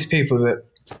 I'm one of these people that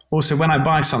also when I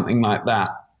buy something like that,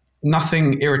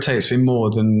 nothing irritates me more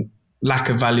than lack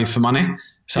of value for money.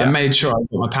 So I made sure I got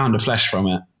my pound of flesh from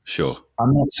it. Sure.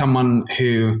 I'm not someone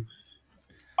who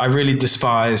I really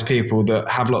despise people that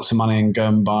have lots of money and go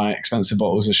and buy expensive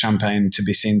bottles of champagne to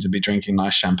be seen to be drinking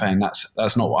nice champagne.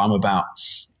 That's not what I'm about.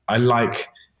 I like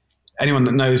anyone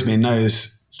that knows me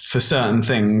knows for certain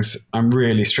things, I'm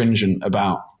really stringent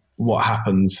about what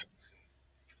happens.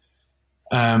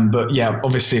 But yeah,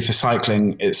 obviously for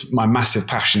cycling, it's my massive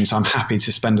passion. So I'm happy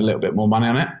to spend a little bit more money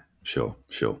on it. Sure.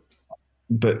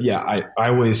 But yeah, I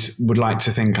always would like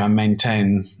to think I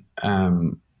maintain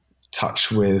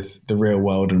touch with the real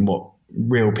world and what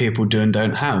real people do and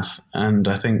don't have. And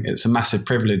I think it's a massive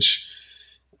privilege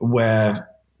where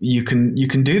you can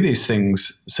do these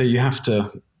things. So you have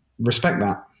to respect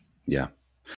that. Yeah.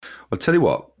 Well, tell you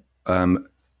what,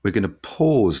 we're going to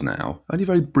pause now, only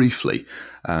very briefly.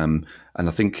 And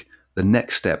I think the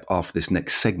next step after this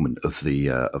next segment of the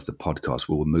podcast,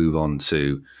 we'll move on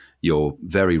to your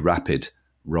very rapid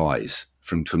rise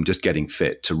from just getting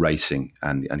fit to racing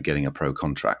and getting a pro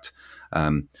contract.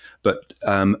 But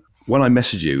when I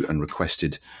messaged you and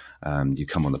requested you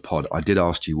come on the pod, I did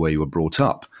ask you where you were brought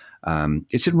up.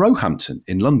 It's in Roehampton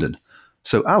in London.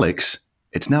 So Alex,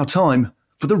 it's now time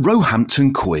for the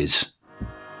Roehampton quiz.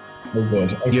 Oh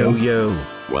God. Okay. Yo.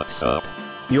 What's up?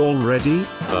 You all ready?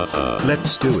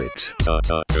 Let's do it.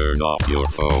 Turn off your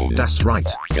phone. That's right.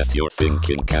 Get your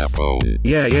thinking cap on.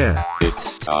 Yeah.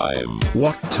 It's time.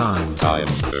 What time? Time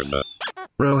for the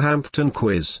Roehampton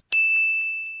quiz.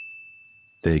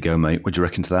 There you go, mate. What do you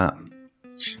reckon to that?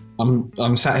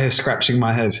 I'm sat here scratching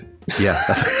my head. Yeah.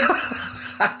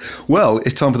 Well,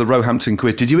 it's time for the Roehampton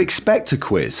quiz. Did you expect a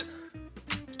quiz?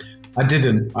 I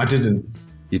didn't.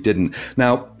 You didn't.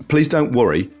 Now, please don't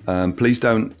worry. Please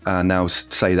don't now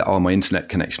say that, my internet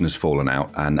connection has fallen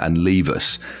out and leave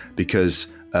us, because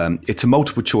it's a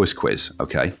multiple choice quiz,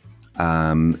 okay?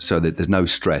 So that there's no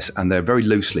stress, and they're very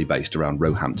loosely based around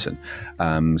Roehampton.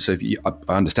 So if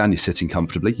I understand you're sitting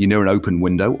comfortably. You're near an open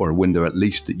window, or a window at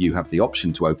least that you have the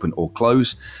option to open or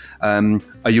close. Are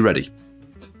you ready?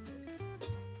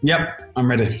 Yep, I'm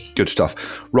ready. Good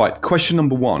stuff. Right, question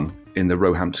number 1 in the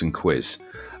Roehampton quiz.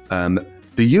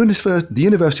 The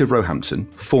University of Roehampton,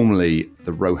 formerly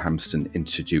the Roehampton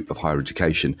Institute of Higher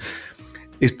Education,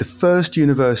 is the first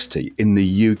university in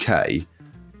the UK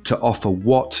to offer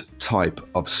what type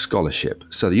of scholarship?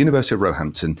 So the University of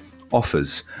Roehampton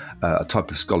offers a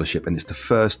type of scholarship, and it's the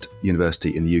first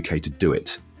university in the UK to do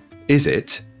it. Is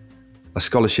it a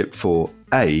scholarship for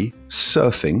A,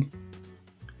 surfing,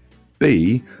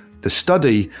 B, the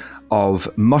study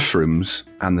of mushrooms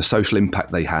and the social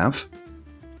impact they have,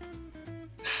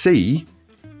 C,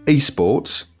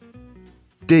 esports,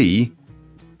 D,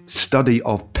 study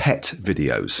of pet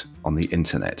videos on the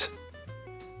internet?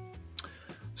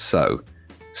 So,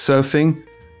 surfing,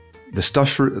 the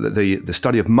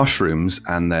study of mushrooms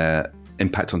and their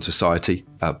impact on society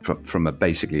from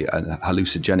basically a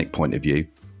hallucinogenic point of view,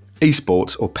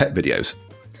 esports, or pet videos?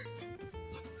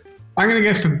 I'm going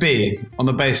to go for B on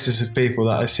the basis of people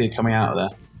that I see coming out of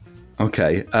there.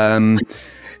 Okay.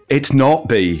 It's not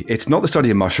B. It's not the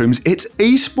study of mushrooms. It's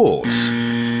esports.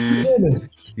 Really?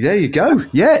 There you go.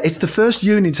 Yeah, it's the first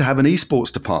uni to have an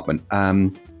esports department,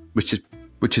 which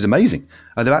is amazing.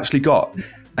 They've actually got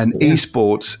an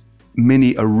esports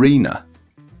mini arena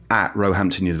at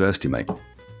Roehampton University, mate.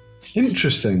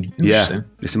 Interesting. Yeah,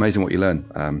 it's amazing what you learn.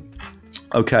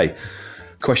 Okay,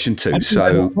 question 2.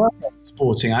 So,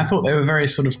 sporting, I thought they were very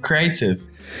sort of creative.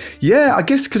 Yeah, I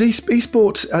guess because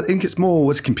esports, I think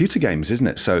it's computer games, isn't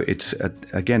it? So it's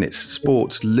it's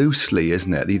sports loosely,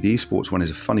 isn't it? The esports one is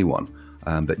a funny one,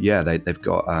 but yeah, they've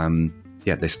got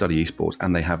they study esports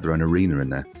and they have their own arena in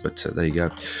there. But there you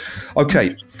go.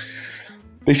 Okay,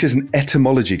 this is an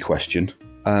etymology question.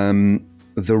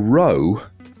 The Roe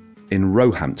in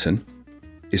Roehampton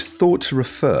is thought to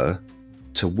refer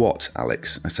to what,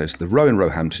 Alex? So the Roe in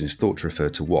Roehampton is thought to refer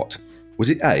to what? Was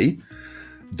it A,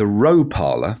 the Roe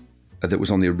Parlour that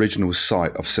was on the original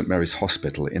site of St Mary's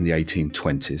Hospital in the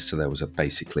 1820s? So there was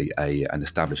basically an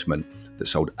establishment that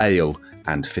sold ale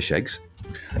and fish eggs.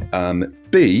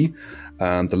 B,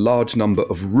 the large number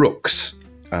of rooks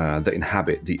that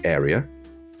inhabit the area.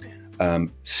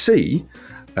 C,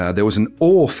 there was an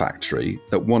ore factory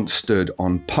that once stood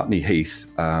on Putney Heath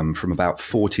from about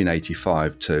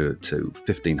 1485 to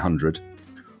 1500.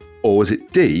 Or was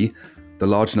it D, the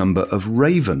large number of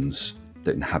ravens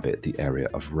that inhabit the area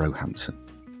of Roehampton?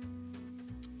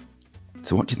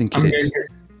 So what do you think it is?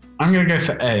 I'm going to go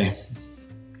for A.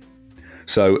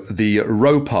 So the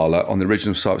Roe Parlour on the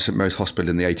original site of St Mary's Hospital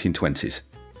in the 1820s.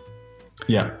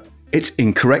 Yeah. It's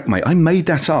incorrect, mate. I made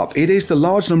that up. It is the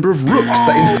large number of rooks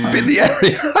that inhabit the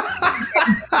area.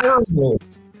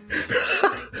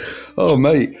 Oh,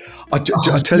 mate. I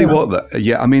tell you what,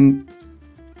 I mean,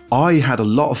 I had a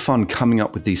lot of fun coming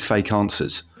up with these fake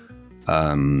answers.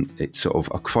 It's sort of,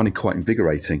 I find it quite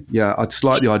invigorating. Yeah, I'd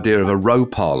like the idea of a Roe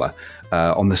Parlour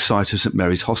on the site of St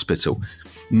Mary's Hospital.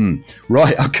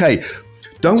 Right, okay.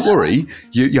 Don't worry,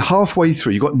 you're halfway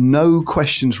through. You've got no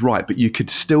questions right, but you could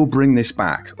still bring this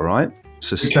back, all right?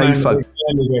 So stay focused.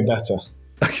 Go better.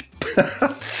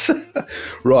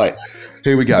 Right,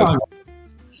 here we go.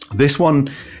 This one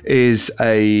is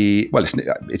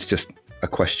it's just a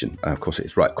question. Of course it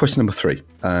is. Right, question number 3.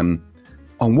 On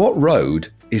what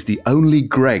road is the only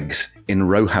Greggs in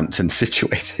Roehampton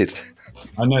situated?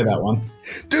 I know that one.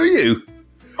 Do you?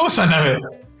 Of course I know it.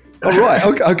 All right,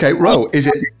 okay, Ro, is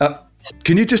it...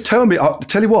 can you just tell me? I'll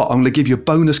tell you what. I'm going to give you a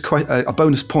bonus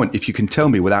point if you can tell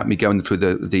me without me going through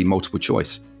the multiple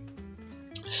choice.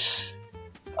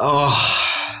 Oh,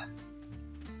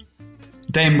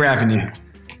 Danebury Avenue.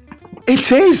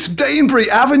 It is Danebury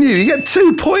Avenue. You get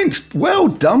 2 points. Well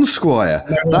done, Squire.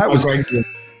 That was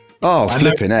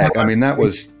flipping heck. I mean, that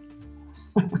was.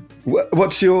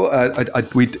 What's your?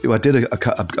 I did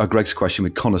a Greg's question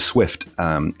with Connor Swift,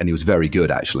 and he was very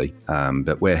good actually.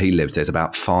 But where he lives, there's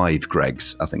about 5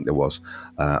 Greg's, I think there was,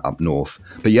 up north.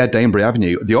 But yeah, Danebury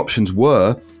Avenue. The options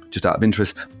were, just out of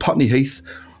interest, Putney Heath,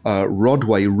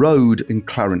 Rodway Road, and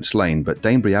Clarence Lane. But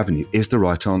Danebury Avenue is the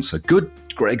right answer. Good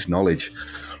Greg's knowledge.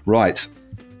 Right.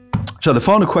 So the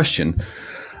final question,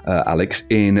 Alex,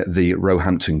 in the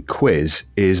Roehampton quiz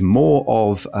is more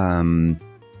of.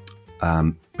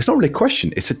 It's not really a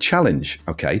question, it's a challenge,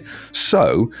 okay?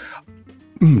 So,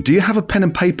 do you have a pen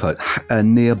and paper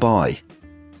nearby?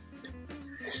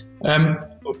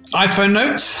 iPhone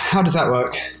notes, how does that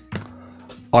work?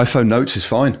 iPhone notes is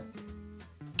fine.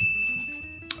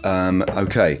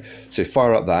 Okay, so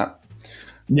fire up that.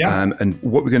 Yeah. And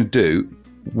what we're going to do,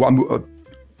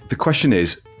 the question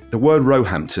is, the word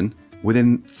Roehampton,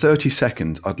 within 30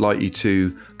 seconds, I'd like you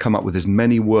to come up with as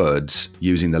many words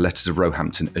using the letters of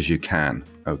Roehampton as you can,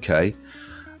 okay?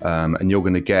 And we're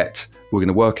going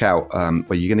to work out,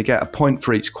 you're going to get a point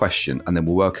for each question, and then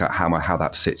we'll work out how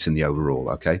that sits in the overall,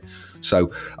 okay?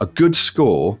 So a good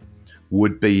score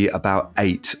would be about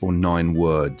 8 or 9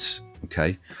 words.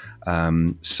 Okay.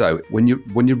 So when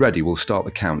you're ready, we'll start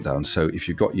the countdown. So if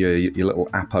you've got your little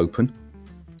app open.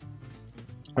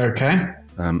 Okay.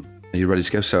 Are you ready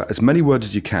to go? So as many words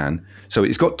as you can. So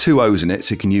it's got 2 O's in it,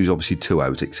 so you can use obviously 2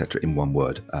 O's, etc. in one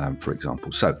word, for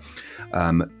example. So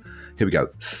here we go.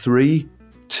 3,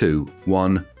 2,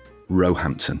 1.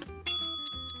 Roehampton.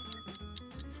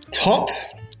 Top.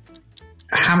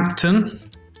 Hampton.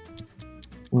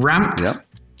 Ramp. Yep.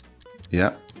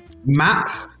 Yep.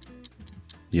 Map.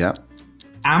 Yep.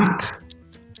 Amp.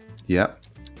 Yep.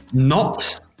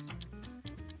 Knot.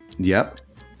 Yep.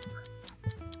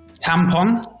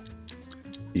 Tampon.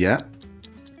 Yep.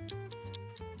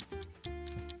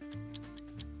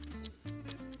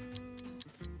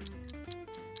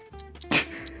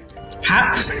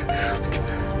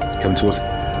 Hat. Come towards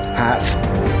hat.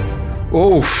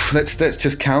 Oh, let's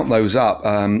just count those up,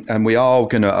 and we are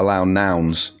going to allow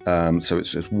nouns. So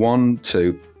it's just 1,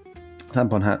 2,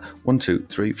 tampon hat. 1, 2,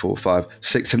 3, 4, 5,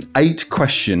 6, and 8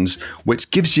 questions,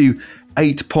 which gives you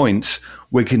 8 points.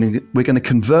 We're going to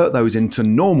convert those into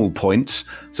normal points,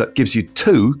 so it gives you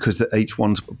 2 because each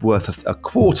one's worth a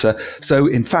quarter. So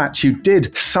in fact, you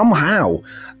did somehow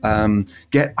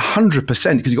get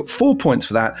 100% because you got 4 points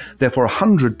for that. Therefore,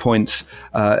 100 points.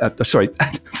 4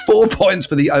 points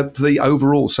for the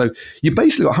overall. So you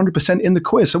basically got 100% in the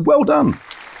quiz. So well done.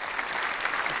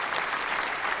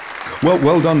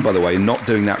 Well done, by the way, not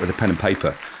doing that with a pen and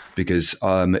paper. Because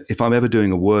if I'm ever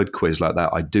doing a word quiz like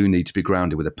that, I do need to be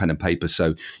grounded with a pen and paper.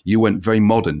 So you went very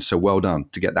modern. So well done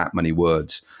to get that many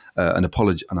words. And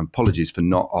apologies for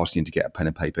not asking you to get a pen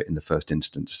and paper in the first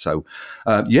instance. So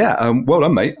well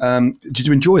done, mate. Did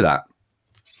you enjoy that?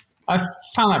 I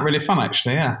found that really fun,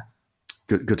 actually. Yeah.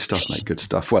 Good stuff, mate. Good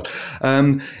stuff. Well,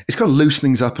 it's going to loosen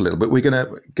things up a little bit. We're going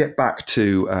to get back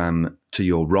to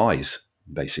your rise,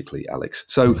 basically, Alex.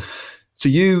 So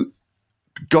you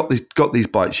got these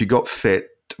bikes. You got fit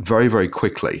very, very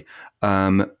quickly.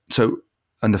 And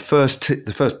the first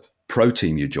pro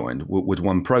team you joined was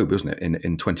One Pro, wasn't it?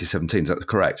 In 2017, is that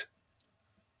correct?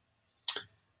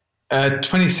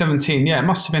 2017, yeah, it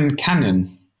must have been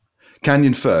Canyon.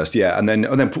 Canyon first, yeah, and then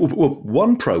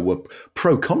One Pro were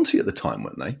Pro Conti at the time,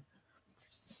 weren't they?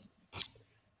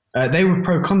 They were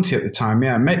Pro Conti at the time,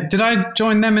 yeah. Did I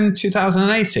join them in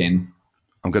 2018?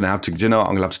 I'm going to have to, I'm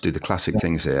going to have to do the classic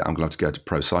things here. I'm going to have to go to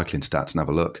Pro Cycling Stats and have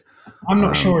a look. I'm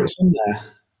not sure it's in there.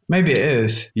 Maybe it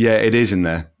is. Yeah, it is in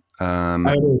there.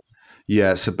 It is.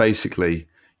 Yeah, so basically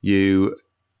it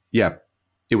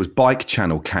was Bike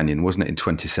Channel Canyon, wasn't it, in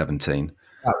 2017?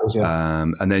 That was it.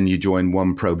 And then you joined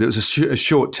One Pro. But it was a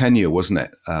short tenure, wasn't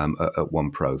it, at One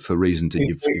Pro, for reasons that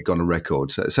you've gone on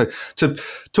record. So to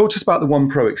talk to us about the One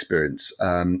Pro experience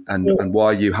and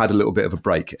why you had a little bit of a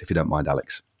break, if you don't mind,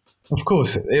 Alex. Of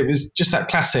course. It was just that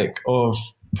classic of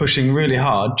pushing really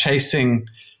hard, chasing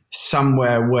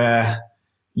somewhere where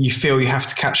you feel you have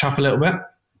to catch up a little bit.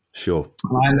 Sure.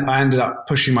 And I ended up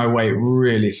pushing my weight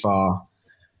really far,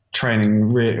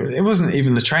 training. It wasn't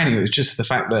even the training. It was just the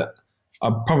fact that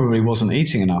I probably wasn't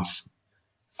eating enough.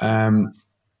 And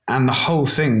the whole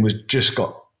thing just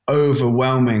got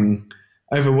overwhelming.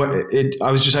 I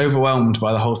was just overwhelmed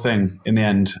by the whole thing in the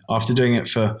end. After doing it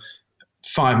for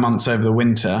 5 months over the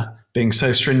winter, being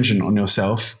so stringent on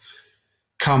yourself,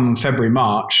 come February,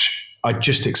 March, I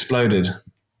just exploded.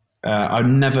 I've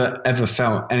never, ever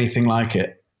felt anything like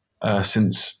it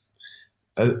since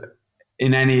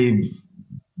in any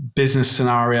business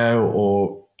scenario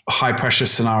or high pressure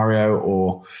scenario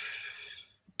or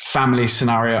family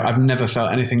scenario. I've never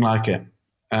felt anything like it.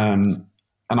 And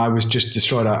I was just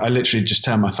destroyed. I literally just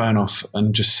turned my phone off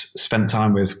and just spent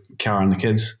time with Cara and the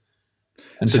kids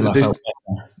until I felt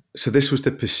better. So this was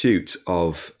the pursuit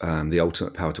of the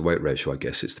ultimate power to weight ratio, I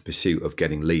guess. It's the pursuit of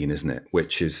getting lean, isn't it?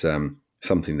 Which is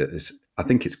something that is, I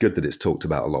think it's good that it's talked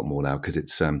about a lot more now, because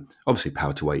it's obviously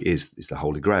power to weight is the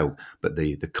holy grail, but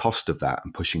the cost of that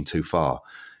and pushing too far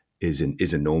is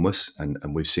enormous.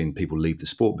 And we've seen people leave the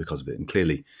sport because of it. And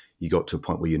clearly you got to a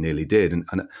point where you nearly did.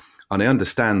 And I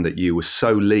understand that you were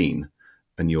so lean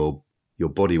and your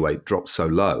body weight dropped so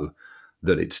low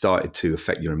that it started to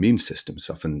affect your immune system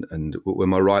stuff. And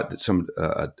am I right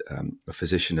that a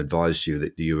physician advised you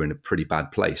that you were in a pretty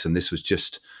bad place, and this was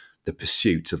just the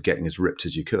pursuit of getting as ripped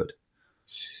as you could?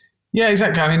 Yeah,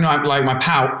 exactly. I mean, like my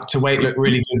power to weight looked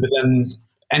really good, but then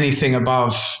anything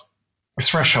above a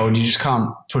threshold, you just can't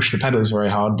push the pedals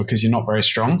very hard because you're not very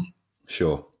strong.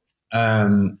 Sure.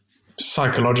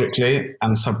 Psychologically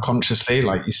and subconsciously,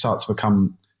 like you start to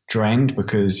become drained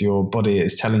because your body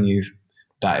is telling you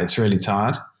that it's really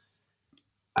tired.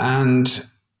 And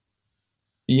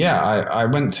yeah, I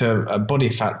went to a body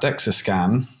fat DEXA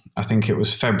scan I think it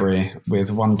was February with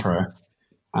OnePro,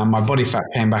 and my body fat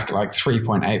came back at like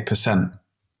 3.8%.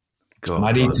 And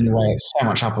I'd eaten away at so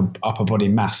much upper body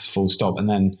mass, full stop. And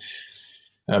then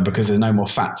because there's no more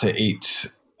fat to eat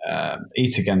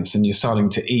against, and you're starting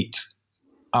to eat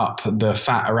up the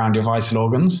fat around your vital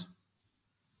organs.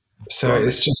 So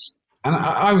it's just, and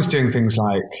I was doing things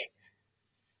like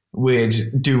we'd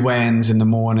do weigh-ins in the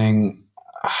morning.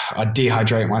 I'd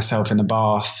dehydrate myself in the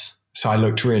bath, so I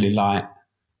looked really light.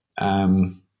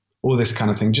 All this kind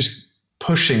of thing, just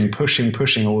pushing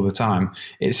all the time.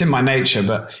 It's in my nature,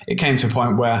 but it came to a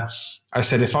point where I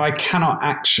said, if I cannot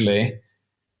actually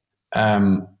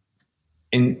learn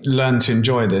to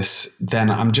enjoy this, then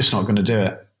I'm just not going to do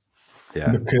it. Yeah.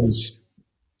 Because,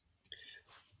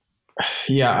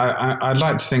 I'd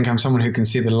like to think I'm someone who can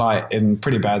see the light in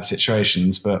pretty bad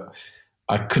situations, but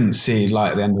I couldn't see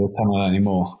light at the end of the tunnel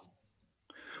anymore.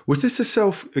 Was this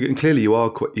and clearly you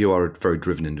are a very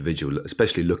driven individual,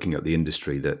 especially looking at the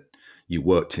industry that you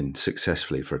worked in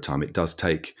successfully for a time. It does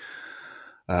take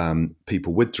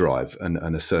people with drive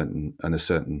and a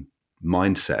certain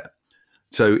mindset.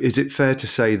 So is it fair to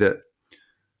say that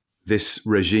this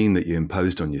regime that you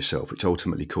imposed on yourself, which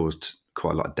ultimately caused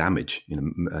quite a lot of damage,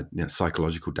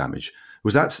 psychological damage,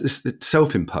 was that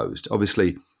self-imposed?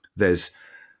 Obviously, there's,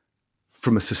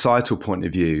 from a societal point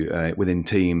of view, within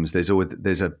teams, there's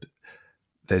an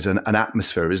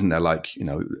atmosphere, isn't there? Like,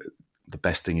 the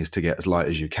best thing is to get as light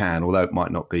as you can, although it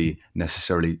might not be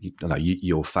necessarily,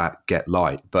 you're fat, get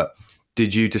light. But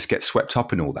did you just get swept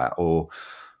up in all that,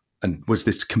 and was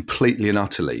this completely and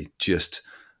utterly just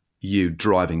you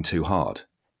driving too hard?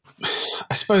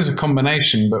 I suppose a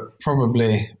combination, but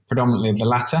probably predominantly the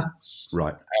latter.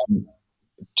 Right.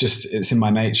 Just it's in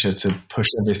my nature to push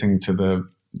everything to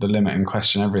the limit and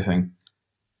question everything,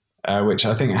 which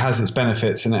I think has its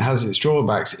benefits and it has its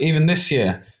drawbacks. Even this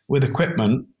year with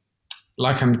equipment,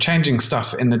 like I'm changing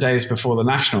stuff in the days before the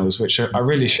Nationals, which I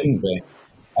really shouldn't be.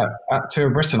 At Tour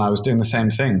of Britain, I was doing the same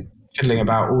thing, fiddling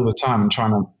about all the time and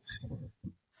trying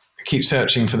to keep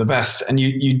searching for the best. And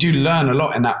you do learn a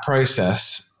lot in that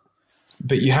process,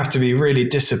 but you have to be really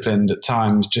disciplined at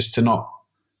times just to not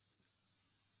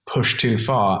push too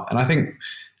far. And I think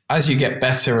as you get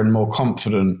better and more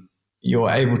confident,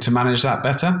 you're able to manage that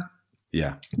better.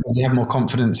 Yeah. Because you have more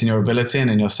confidence in your ability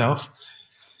and in yourself.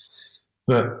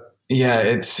 But yeah,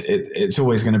 it's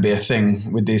always going to be a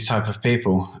thing with these type of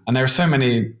people. And there are so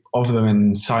many of them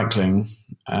in cycling,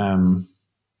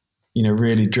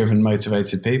 really driven,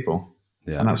 motivated people.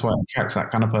 Yeah. And that's why it attracts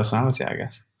that kind of personality, I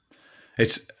guess.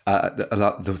 It's a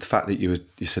lot, the fact that you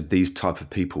said these type of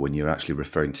people when you're actually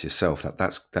referring to yourself,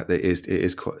 it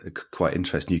is quite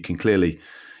interesting. You can clearly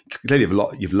have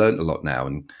you've learned a lot now,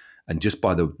 and just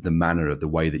by the manner of the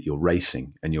way that you're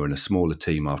racing, and you're in a smaller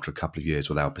team after a couple of years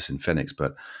with Alpecin Fenix.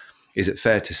 But is it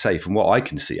fair to say, from what I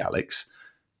can see, Alex,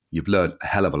 you've learned a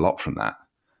hell of a lot from that,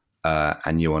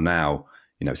 and you are now,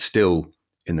 still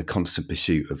in the constant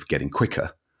pursuit of getting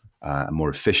quicker and more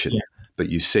efficient. Yeah. But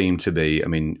you seem to be,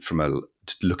 from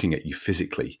looking at you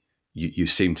physically, you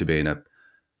seem to be in a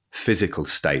physical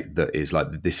state that is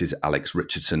like, this is Alex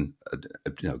Richardson, a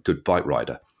good bike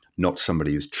rider, not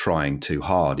somebody who's trying too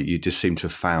hard. You just seem to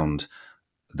have found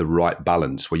the right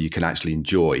balance where you can actually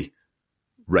enjoy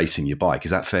racing your bike.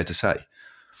 Is that fair to say?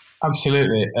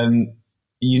 Absolutely. And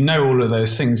all of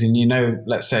those things, and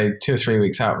let's say 2 or 3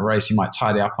 weeks out of a race, you might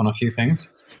tidy up on a few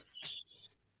things.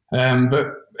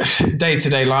 But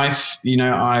day-to-day life,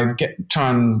 I try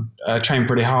and train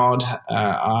pretty hard.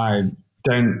 I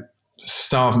don't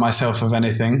starve myself of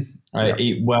anything. I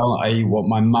eat well. I eat what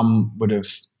my mum would have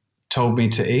told me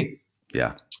to eat.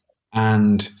 Yeah.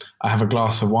 And I have a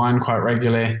glass of wine quite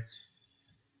regularly.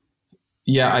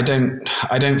 Yeah, I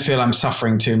don't feel I'm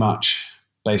suffering too much,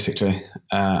 basically.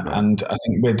 Right. And I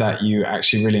think with that, you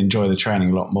actually really enjoy the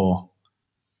training a lot more.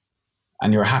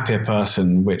 And you're a happier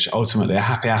person, which ultimately a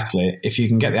happy athlete, if you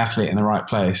can get the athlete in the right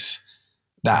place,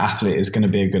 that athlete is going to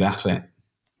be a good athlete.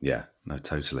 Yeah, no,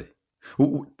 totally.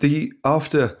 Well,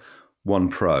 after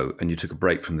OnePro and you took a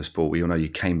break from the sport, we all know you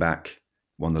came back,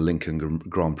 won the Lincoln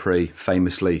Grand Prix,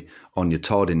 famously on your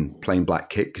Todd in plain black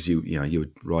kit, because you were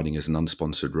riding as an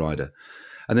unsponsored rider.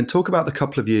 And then talk about the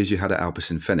couple of years you had at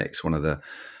Alpecin Fenix,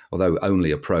 although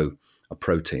only a pro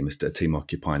team, a team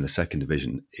occupying the second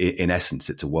division. In essence,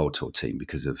 it's a world tour team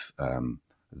because of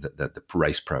the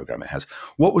race program it has.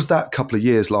 What was that couple of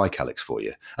years like, Alex, for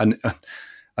you? And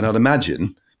I'd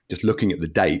imagine, just looking at the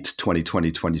date,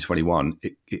 2020, 2021,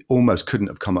 it almost couldn't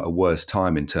have come at a worse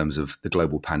time in terms of the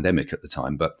global pandemic at the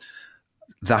time. But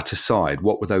that aside,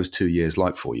 what were those 2 years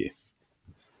like for you?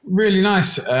 Really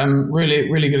nice.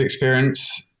 Really good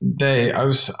experience. Maybe I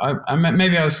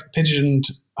was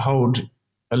pigeonholed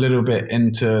a little bit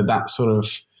into that sort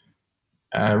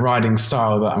of riding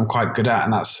style that I'm quite good at,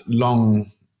 and that's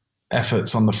long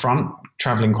efforts on the front,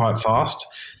 traveling quite fast.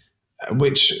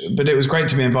 But it was great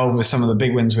to be involved with some of the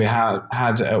big wins we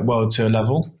had at World Tour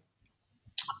level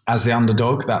as the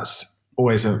underdog. That's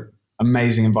always an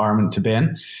amazing environment to be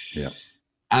in. Yeah.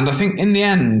 And I think in the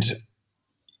end,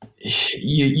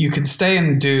 you could stay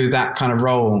and do that kind of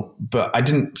role, but I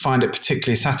didn't find it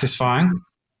particularly satisfying.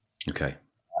 Okay.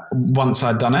 Once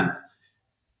I'd done it.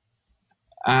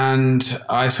 And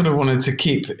I sort of wanted to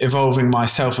keep evolving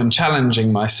myself and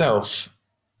challenging myself.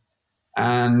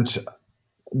 And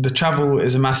the travel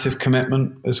is a massive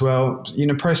commitment as well.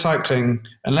 Pro cycling,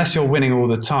 unless you're winning all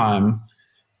the time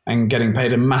and getting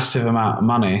paid a massive amount of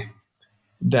money,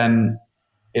 then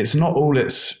it's not all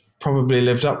it's probably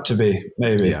lived up to be,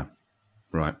 maybe. Yeah,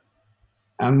 right.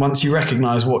 And once you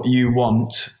recognize what you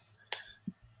want,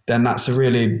 then that's a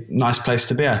really nice place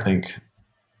to be, I think.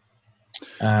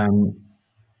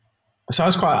 So I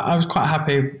was quite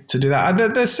happy to do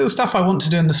that. There's still stuff I want to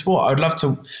do in the sport. I would love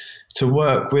to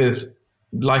work with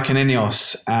like an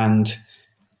Ineos and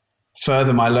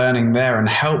further my learning there and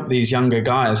help these younger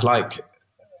guys, like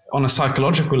on a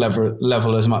psychological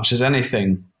level as much as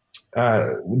anything.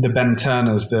 The Ben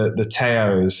Turners, the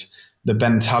Teos, the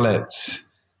Ben Tullets,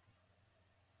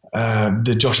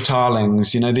 the Josh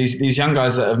Tarlings, these young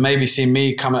guys that have maybe seen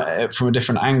me come at it from a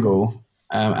different angle.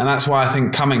 And that's why I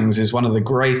think Cummings is one of the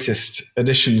greatest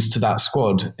additions to that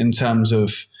squad in terms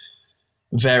of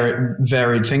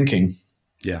varied thinking.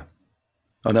 Yeah.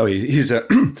 I know he's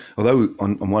although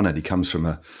on one hand he comes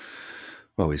from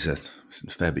he's a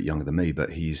fair bit younger than me,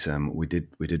 but he's we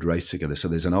did race together. So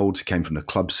there's came from the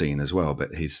club scene as well.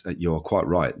 But you're quite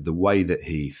right. The way that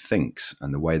he thinks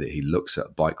and the way that he looks at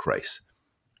a bike race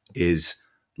is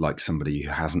like somebody who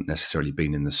hasn't necessarily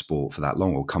been in the sport for that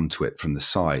long or come to it from the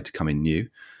side, coming new.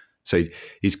 So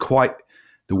he's quite,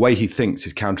 the way he thinks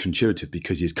is counterintuitive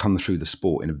because he's come through the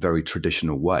sport in a very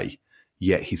traditional way.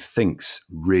 Yet he thinks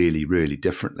really, really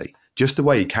differently. Just the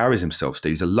way he carries himself,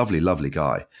 Steve. He's a lovely, lovely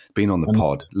guy. Been on the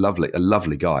pod, a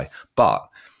lovely guy, but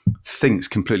thinks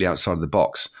completely outside of the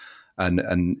box.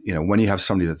 And when you have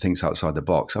somebody that thinks outside the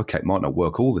box, okay, it might not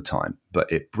work all the time,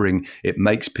 but it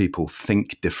makes people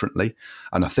think differently.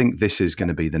 And I think this is going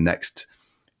to be the next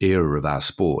era of our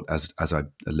sport, as I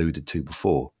alluded to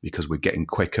before, because we're getting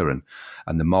quicker and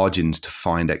the margins to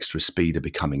find extra speed are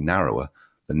becoming narrower.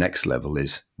 The next level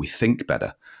is we think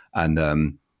better.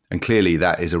 And clearly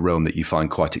that is a realm that you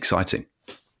find quite exciting.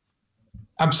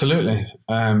 Absolutely.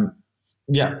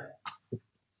 Yeah,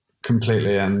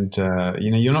 completely. And,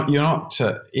 you're not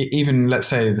even, let's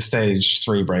say, the stage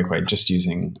 3 breakaway, just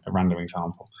using a random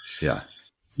example. Yeah.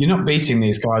 You're not beating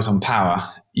these guys on power.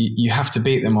 You have to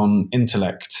beat them on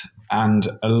intellect and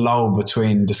a lull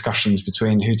between discussions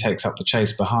between who takes up the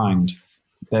chase behind.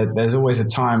 There's always a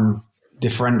time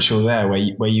differential there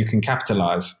where you can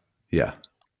capitalize. Yeah.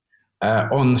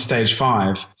 On stage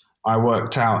 5, I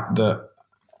worked out that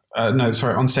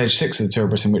on stage 6 of the Tour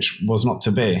of Britain, which was not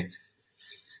to be,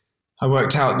 I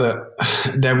worked out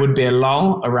that there would be a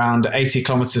lull around 80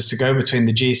 kilometers to go between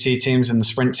the GC teams and the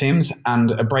sprint teams,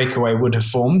 and a breakaway would have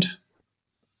formed.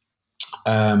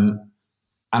 And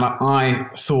I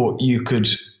thought you could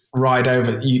ride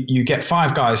over, you get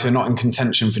 5 guys who are not in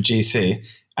contention for GC,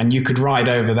 and you could ride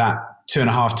over that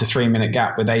 2.5 to 3 minute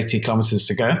gap with 80 kilometers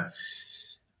to go.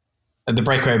 The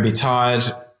breakaway would be tired,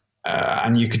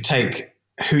 and you could take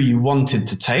who you wanted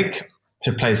to take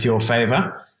to place your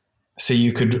favor. So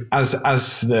you could, as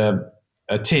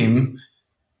a team,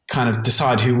 kind of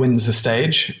decide who wins the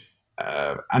stage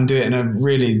and do it in a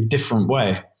really different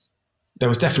way. There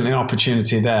was definitely an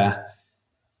opportunity there,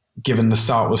 given the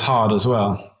start was hard as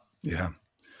well. Yeah.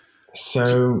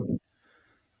 So,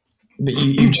 but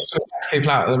you just put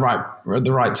people out at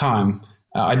the right time.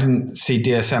 I didn't see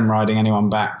DSM riding anyone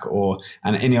back,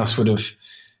 and Ineos would have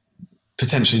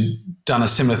potentially done a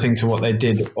similar thing to what they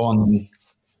did on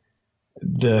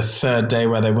the third day,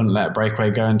 where they wouldn't let a breakaway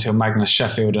go until Magnus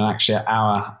Sheffield, and actually at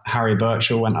hour, Harry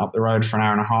Birchall went up the road for an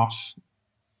hour and a half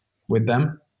with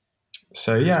them.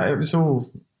 So yeah, it was all,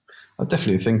 I was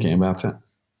definitely thinking about it.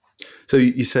 So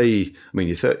you say, I mean,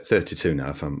 you're 32 now,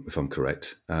 if I'm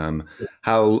correct.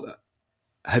 How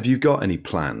have you got any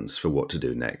plans for what to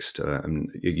do next?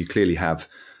 You clearly have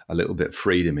a little bit of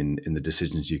freedom in the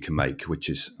decisions you can make, which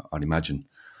is, I'd imagine,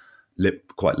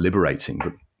 quite liberating.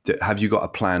 But have you got a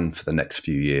plan for the next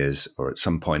few years, or at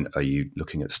some point are you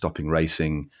looking at stopping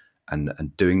racing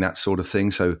and doing that sort of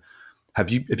thing? So have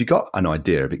you got an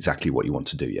idea of exactly what you want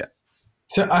to do yet?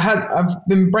 So I've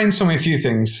been brainstorming a few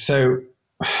things. So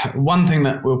one thing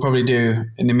that we'll probably do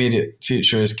in the immediate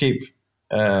future is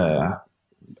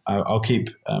I'll keep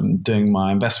doing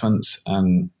my investments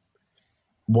and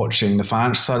watching the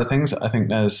financial side of things. I think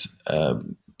there's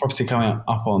property coming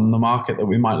up on the market that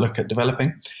we might look at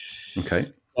developing.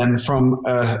 Okay. And from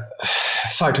a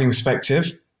cycling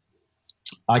perspective,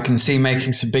 I can see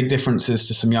making some big differences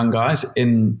to some young guys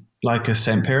in like a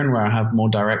St. Piran where I have more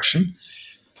direction.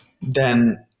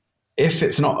 Then if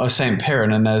it's not a St.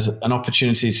 Piran and there's an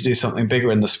opportunity to do something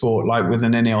bigger in the sport, like with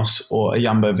an Ineos or a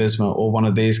Jumbo-Visma or one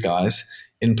of these guys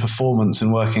in performance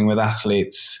and working with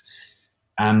athletes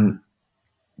and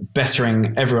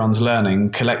bettering everyone's learning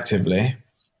collectively,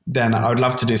 then I would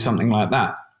love to do something like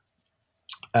that.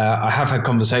 I have had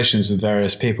conversations with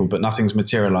various people, but nothing's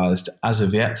materialized as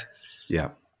of yet. Yeah.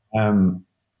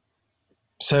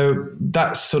 So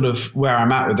that's sort of where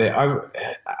I'm at with it.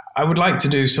 I would like to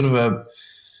do sort of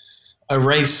a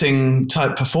racing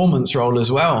type performance role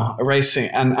as well, a racing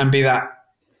and be that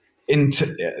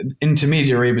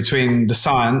intermediary between the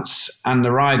science and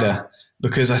the rider,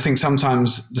 because I think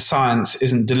sometimes the science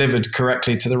isn't delivered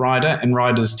correctly to the rider in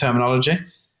riders' terminology.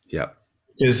 Yeah.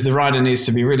 Because the rider needs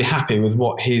to be really happy with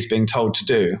what he's being told to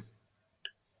do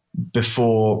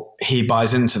before he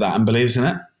buys into that and believes in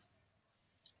it.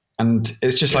 And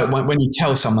it's just like when you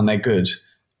tell someone they're good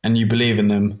and you believe in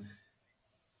them,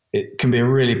 it can be a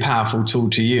really powerful tool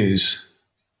to use.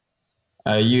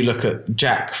 You look at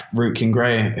Jack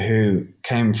Rootkin-Gray, who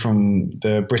came from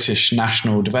the British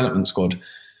National Development Squad.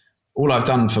 All I've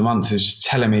done for months is just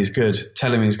tell him he's good,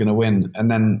 tell him he's going to win. And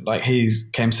then like he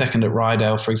came second at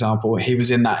Rydale, for example. He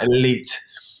was in that elite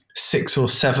 6 or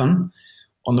 7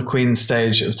 on the Queen's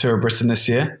stage of Tour of Britain this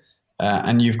year.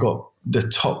 And you've got the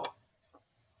top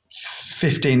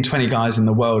 15, 20 guys in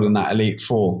the world in that elite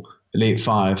 4, elite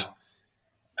 5.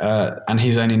 And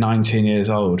he's only 19 years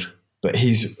old, but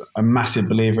he's a massive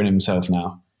believer in himself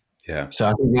now. Yeah. So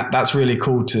I think that's really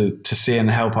cool to see and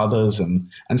help others and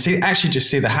actually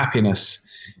see the happiness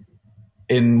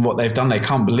in what they've done. They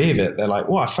can't believe it. They're like,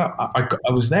 well,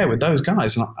 I was there with those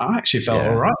guys and I actually felt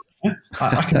all right.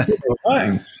 I can see they were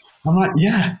going. I'm like,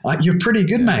 yeah, you're pretty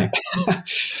good, mate.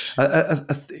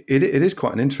 It is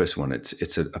quite an interesting one.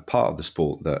 It's a part of the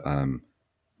sport that I'm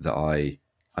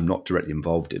not directly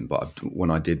involved in, but when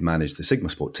I did manage the Sigma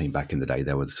Sport team back in the day,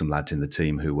 there were some lads in the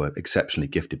team who were exceptionally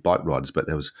gifted bike riders, but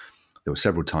there were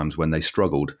several times when they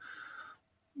struggled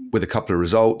with a couple of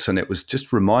results, and it was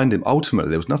just reminding,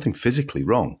 ultimately there was nothing physically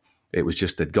wrong. It was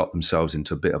just they'd got themselves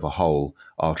into a bit of a hole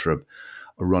after a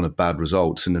run of bad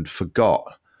results and had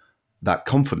forgot that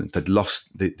confidence. They'd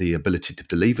lost the ability to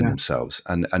believe in themselves.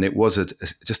 And it was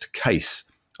just a case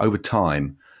over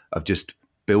time of just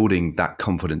building that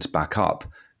confidence back up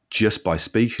just by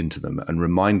speaking to them and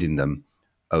reminding them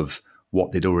of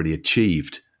what they'd already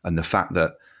achieved and the fact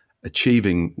that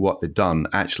achieving what they've done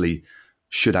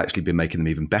should actually be making them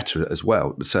even better as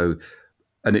well. So,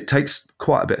 and it takes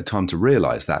quite a bit of time to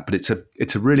realize that, but it's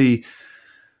a really,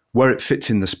 where it fits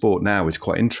in the sport now is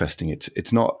quite interesting.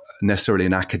 It's not necessarily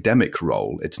an academic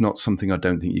role. It's not something I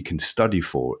don't think you can study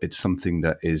for. It's something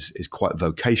that is quite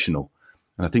vocational.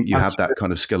 And I think you have that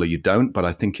kind of skill or you don't, but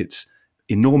I think it's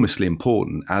enormously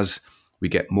important as we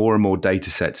get more and more data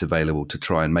sets available to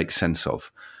try and make sense of.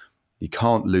 You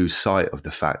can't lose sight of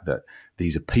the fact that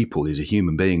these are people, these are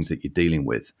human beings that you're dealing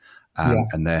with.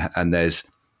 And there's,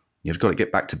 you've got to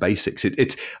get back to basics.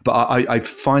 But I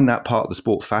find that part of the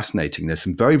sport fascinating. There's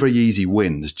some very, very easy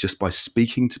wins just by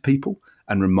speaking to people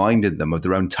and reminding them of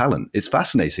their own talent. It's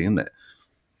fascinating, isn't it?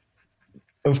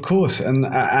 Of course. And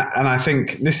I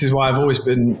think this is why I've always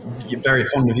been very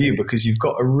fond of you, because you've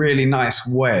got a really nice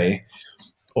way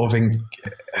of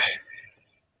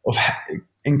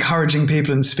encouraging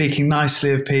people and speaking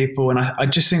nicely of people. And I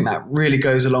just think that really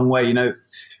goes a long way. You know,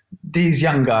 these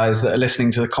young guys that are listening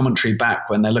to the commentary back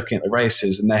when they're looking at the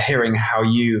races and they're hearing how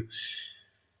you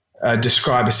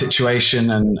describe a situation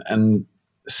and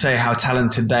say how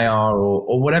talented they are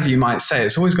or whatever you might say,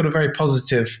 it's always got a very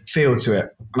positive feel to it.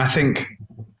 And I think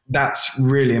that's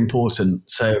really important.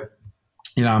 So,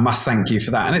 you know, I must thank you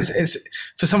for that. And it's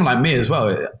for someone like me as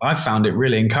well, I found it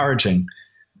really encouraging.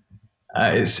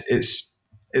 It's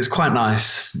quite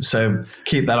nice. So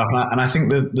keep that up. And I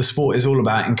think the sport is all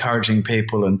about encouraging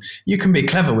people, and you can be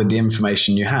clever with the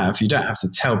information you have. You don't have to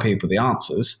tell people the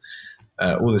answers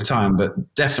all the time,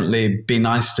 but definitely be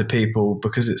nice to people,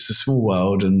 because it's a small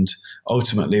world and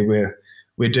ultimately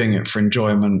we're doing it for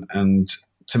enjoyment and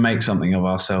to make something of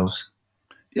ourselves.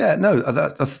 Yeah, no,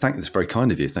 I think that's very kind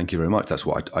of you. Thank you very much. That's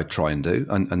what I try and do.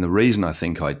 And the reason I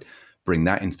think I'd bring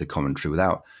that into the commentary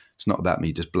without It's not about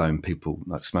me just blowing people,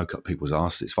 like smoke up people's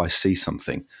asses. If I see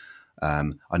something,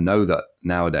 I know that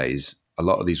nowadays a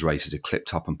lot of these races are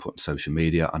clipped up and put on social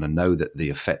media, and I know that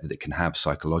the effect that it can have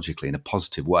psychologically in a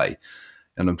positive way.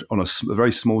 And on a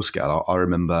very small scale, I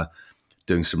remember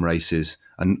doing some races,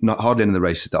 and not hardly any of the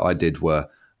races that I did were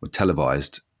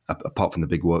televised, apart from the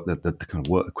big world, the kind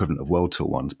of equivalent of World Tour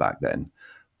ones back then.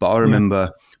 But I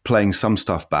remember playing some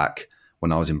stuff back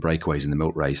when I was in breakaways in the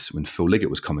Milk Race when Phil Liggett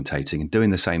was commentating and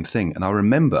doing the same thing. And I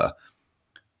remember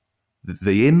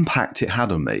the impact it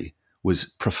had on me was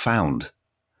profound.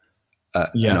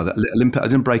 You know, I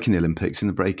didn't break in the Olympics, in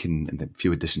the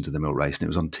few editions of the Milk Race, and it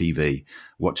was on TV,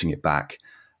 watching it back,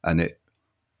 and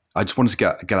I just wanted to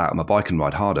get out on my bike and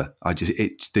ride harder.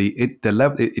 It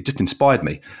just inspired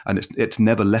me, and it's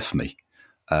never left me.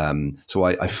 So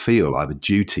I feel I have a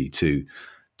duty to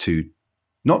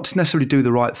not necessarily do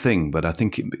the right thing, but I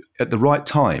think at the right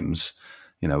times,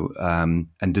 you know,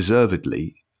 and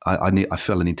deservedly, I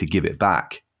feel I need to give it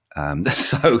back.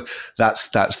 So that's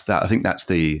that. I think that's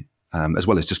the. As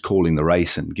well as just calling the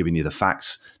race and giving you the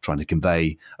facts, trying to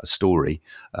convey a story.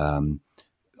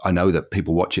 I know that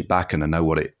people watch it back, and I know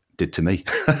what it did to me.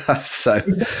 So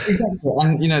exactly,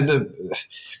 and you know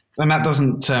and that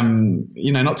doesn't,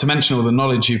 you know, not to mention all the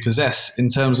knowledge you possess in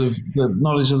terms of the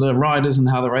knowledge of the riders and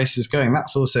how the race is going.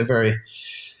 That's also very,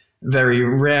 very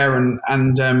rare, and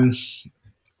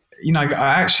you know,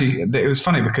 it was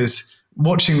funny because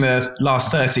watching the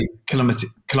last 30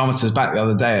 kilometers back the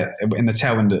other day in the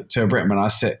tailwind at Tour of Britain when I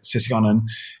was sitting on, and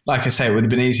like I say, it would have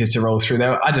been easier to roll through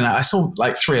there. I don't know. I saw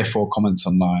like 3 or 4 comments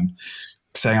online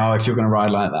saying, "Oh, if you're going to ride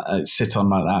like that, sit on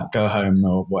like that, go home,"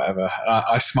 or whatever.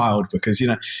 I smiled because, you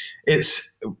know,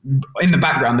 it's in the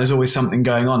background. There's always something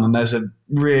going on, and there's a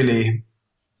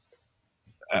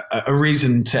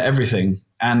reason to everything.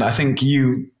 And I think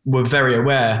you were very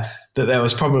aware that there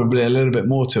was probably a little bit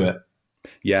more to it.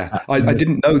 Yeah, I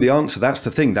didn't know the answer. That's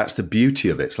the thing. That's the beauty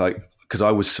of it. It's like, because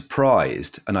I was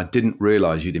surprised and I didn't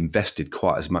realize you'd invested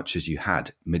quite as much as you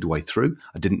had midway through.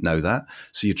 I didn't know that.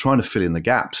 So you're trying to fill in the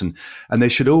gaps, and there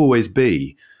should always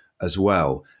be as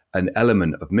well an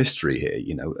element of mystery here,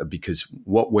 you know, because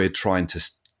what we're trying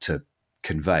to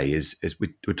convey is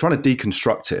we're trying to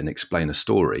deconstruct it and explain a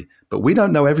story, but we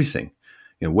don't know everything.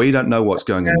 You know, we don't know what's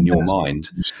going on in your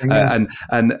mind.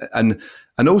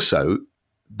 And also,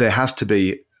 there has to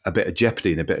be a bit of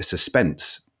jeopardy and a bit of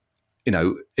suspense. You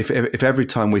know, if every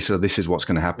time we say this is what's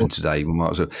going to happen today, we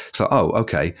might as well. It's like, oh,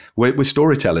 okay, we're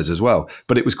storytellers as well.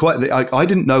 But it was quite. I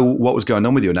didn't know what was going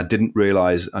on with you, and I didn't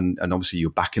realise. And obviously, you're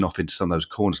backing off into some of those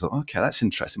corners. I thought, okay, that's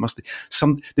interesting. It must be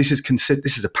some. This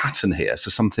is a pattern here. So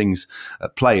some things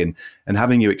at play, and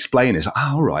having you explain is, oh,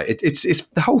 all right. It's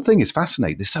the whole thing is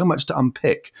fascinating. There's so much to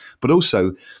unpick, but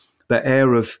also the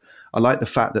air of. I like the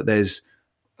fact that there's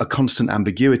a constant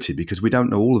ambiguity because we don't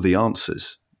know all of the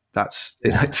answers. It's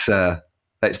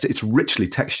richly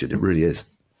textured. It really is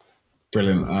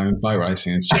brilliant. Bike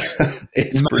racing is just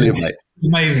it's brilliant, mate.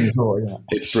 Amazing thought. Yeah,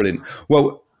 it's brilliant.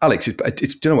 Well, Alex, do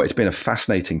you know what? It's been a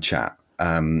fascinating chat.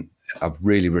 I've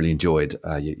really, really enjoyed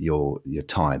your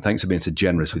time. Thanks for being so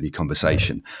generous with your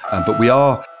conversation. But we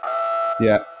are,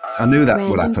 I knew that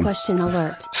would happen. Question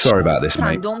alert. Sorry about this,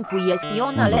 mate. Random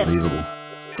question alert. Unbelievable.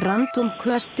 Random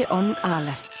question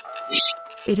alert.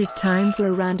 It is time for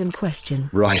a random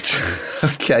question. Right.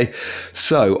 Okay.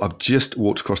 So I've just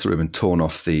walked across the room and torn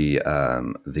off the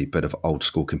bit of old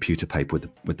school computer paper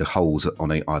with the holes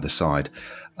on either side.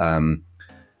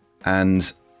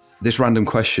 And this random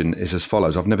question is as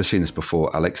follows. I've never seen this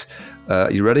before, Alex. Are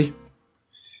you ready?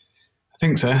 I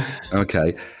think so.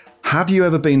 Okay. Have you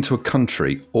ever been to a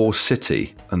country or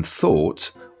city and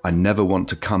thought, I never want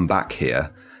to come back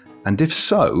here? And if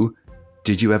so,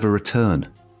 did you ever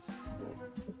return?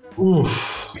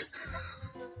 Oof.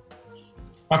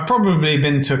 I've probably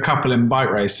been to a couple in bike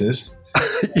races.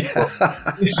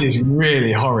 This is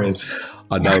really horrid.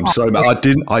 I know. I'm sorry, man.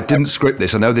 I didn't script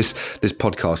this. I know this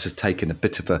podcast has taken a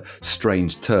bit of a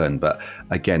strange turn, but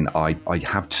again, I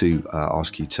have to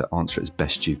ask you to answer it as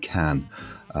best you can.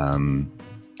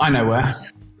 I know where.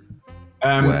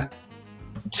 Where?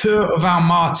 Tour of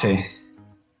Almaty.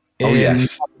 Oh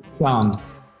yes. Almaty.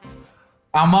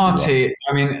 Right.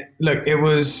 I mean, look, it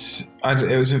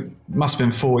must have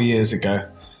been 4 years ago.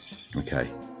 Okay.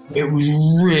 It was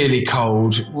really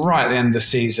cold right at the end of the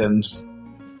season.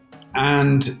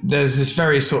 And there's this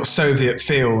very sort of Soviet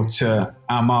feel to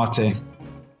Almaty.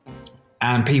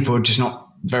 And people are just not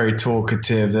very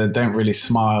talkative. They don't really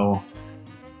smile.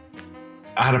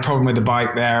 I had a problem with the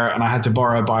bike there and I had to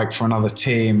borrow a bike for another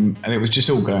team and it was just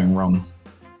all going wrong.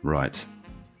 Right.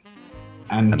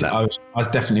 And I was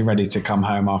definitely ready to come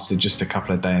home after just a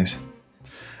couple of days.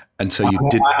 And so you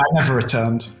did. I never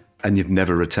returned. And you've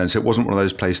never returned. So it wasn't one of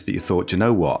those places that you thought, you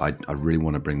know what, I really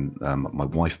want to bring my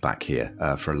wife back here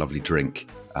for a lovely drink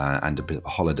and a bit of a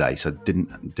holiday. So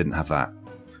didn't have that.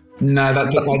 No,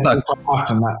 that didn't quite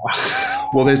happen.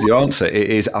 Well, there's the answer.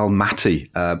 It is Almaty.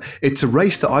 It's a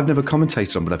race that I've never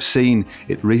commentated on, but I've seen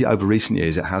it over recent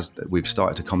years. We've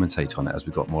started to commentate on it as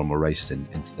we've got more and more races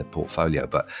into the portfolio.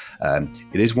 But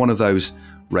it is one of those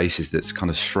races that's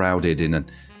kind of shrouded in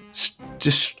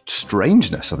just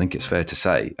strangeness, I think it's fair to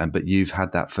say. But you've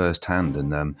had that firsthand,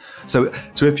 and so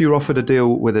if you're offered a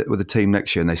deal with a team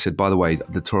next year, and they said, by the way,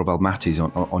 the Tour of Almaty's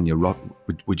on your rock,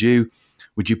 would you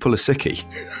pull a sickie?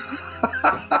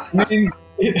 I mean,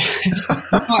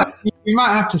 you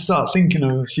might have to start thinking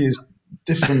of a few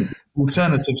different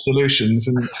alternative solutions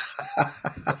and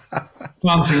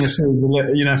planting the seeds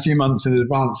a few months in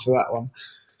advance for that one.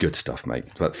 Good stuff, mate.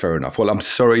 But fair enough. Well, I'm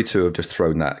sorry to have just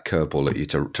thrown that curveball at you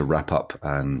to wrap up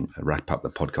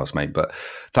the podcast, mate. But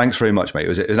thanks very much, mate. It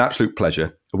was an absolute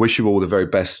pleasure. I wish you all the very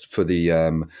best for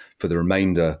the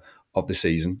remainder of the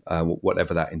season,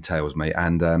 whatever that entails, mate,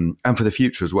 and for the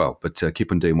future as well. But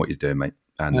keep on doing what you're doing, mate.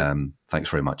 And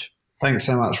thanks very much. Thanks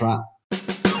so much, Matt.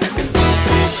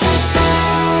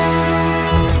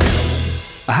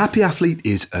 A happy athlete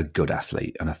is a good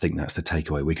athlete, and I think that's the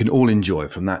takeaway we can all enjoy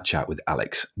from that chat with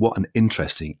Alex. What an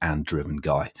interesting and driven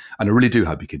guy. And I really do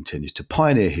hope he continues to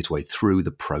pioneer his way through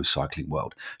the pro cycling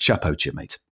world. Chapeau to you,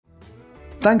 mate.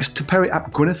 Thanks to Perry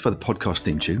Ap Gwyneth for the podcast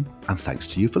theme tune, and thanks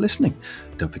to you for listening.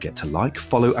 Don't forget to like,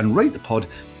 follow, and rate the pod,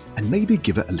 and maybe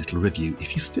give it a little review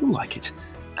if you feel like it.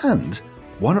 And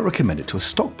why not recommend it to a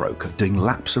stockbroker doing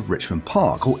laps of Richmond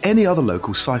Park or any other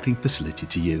local cycling facility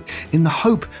to you, in the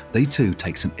hope they too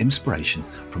take some inspiration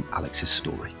from Alex's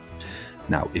story.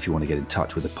 Now, if you want to get in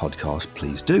touch with the podcast,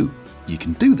 please do. You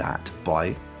can do that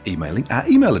by emailing our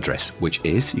email address, which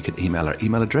is, you can email our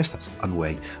email address, that's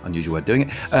unusual way of doing it,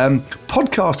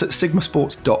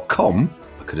 podcast@sigmasports.com.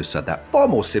 I could have said that far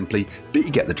more simply, but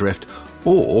you get the drift.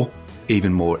 Or,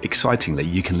 even more excitingly,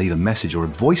 you can leave a message or a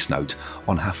voice note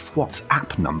on our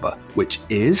WhatsApp number, which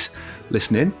is,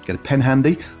 listen in, get a pen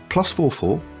handy,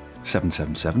 +44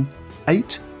 777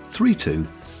 832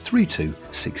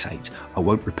 3268. I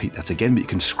won't repeat that again, but you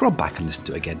can scrub back and listen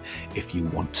to it again if you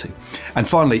want to. And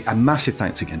finally, a massive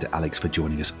thanks again to Alex for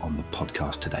joining us on the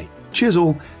podcast today. Cheers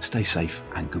all, stay safe,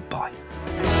 and goodbye.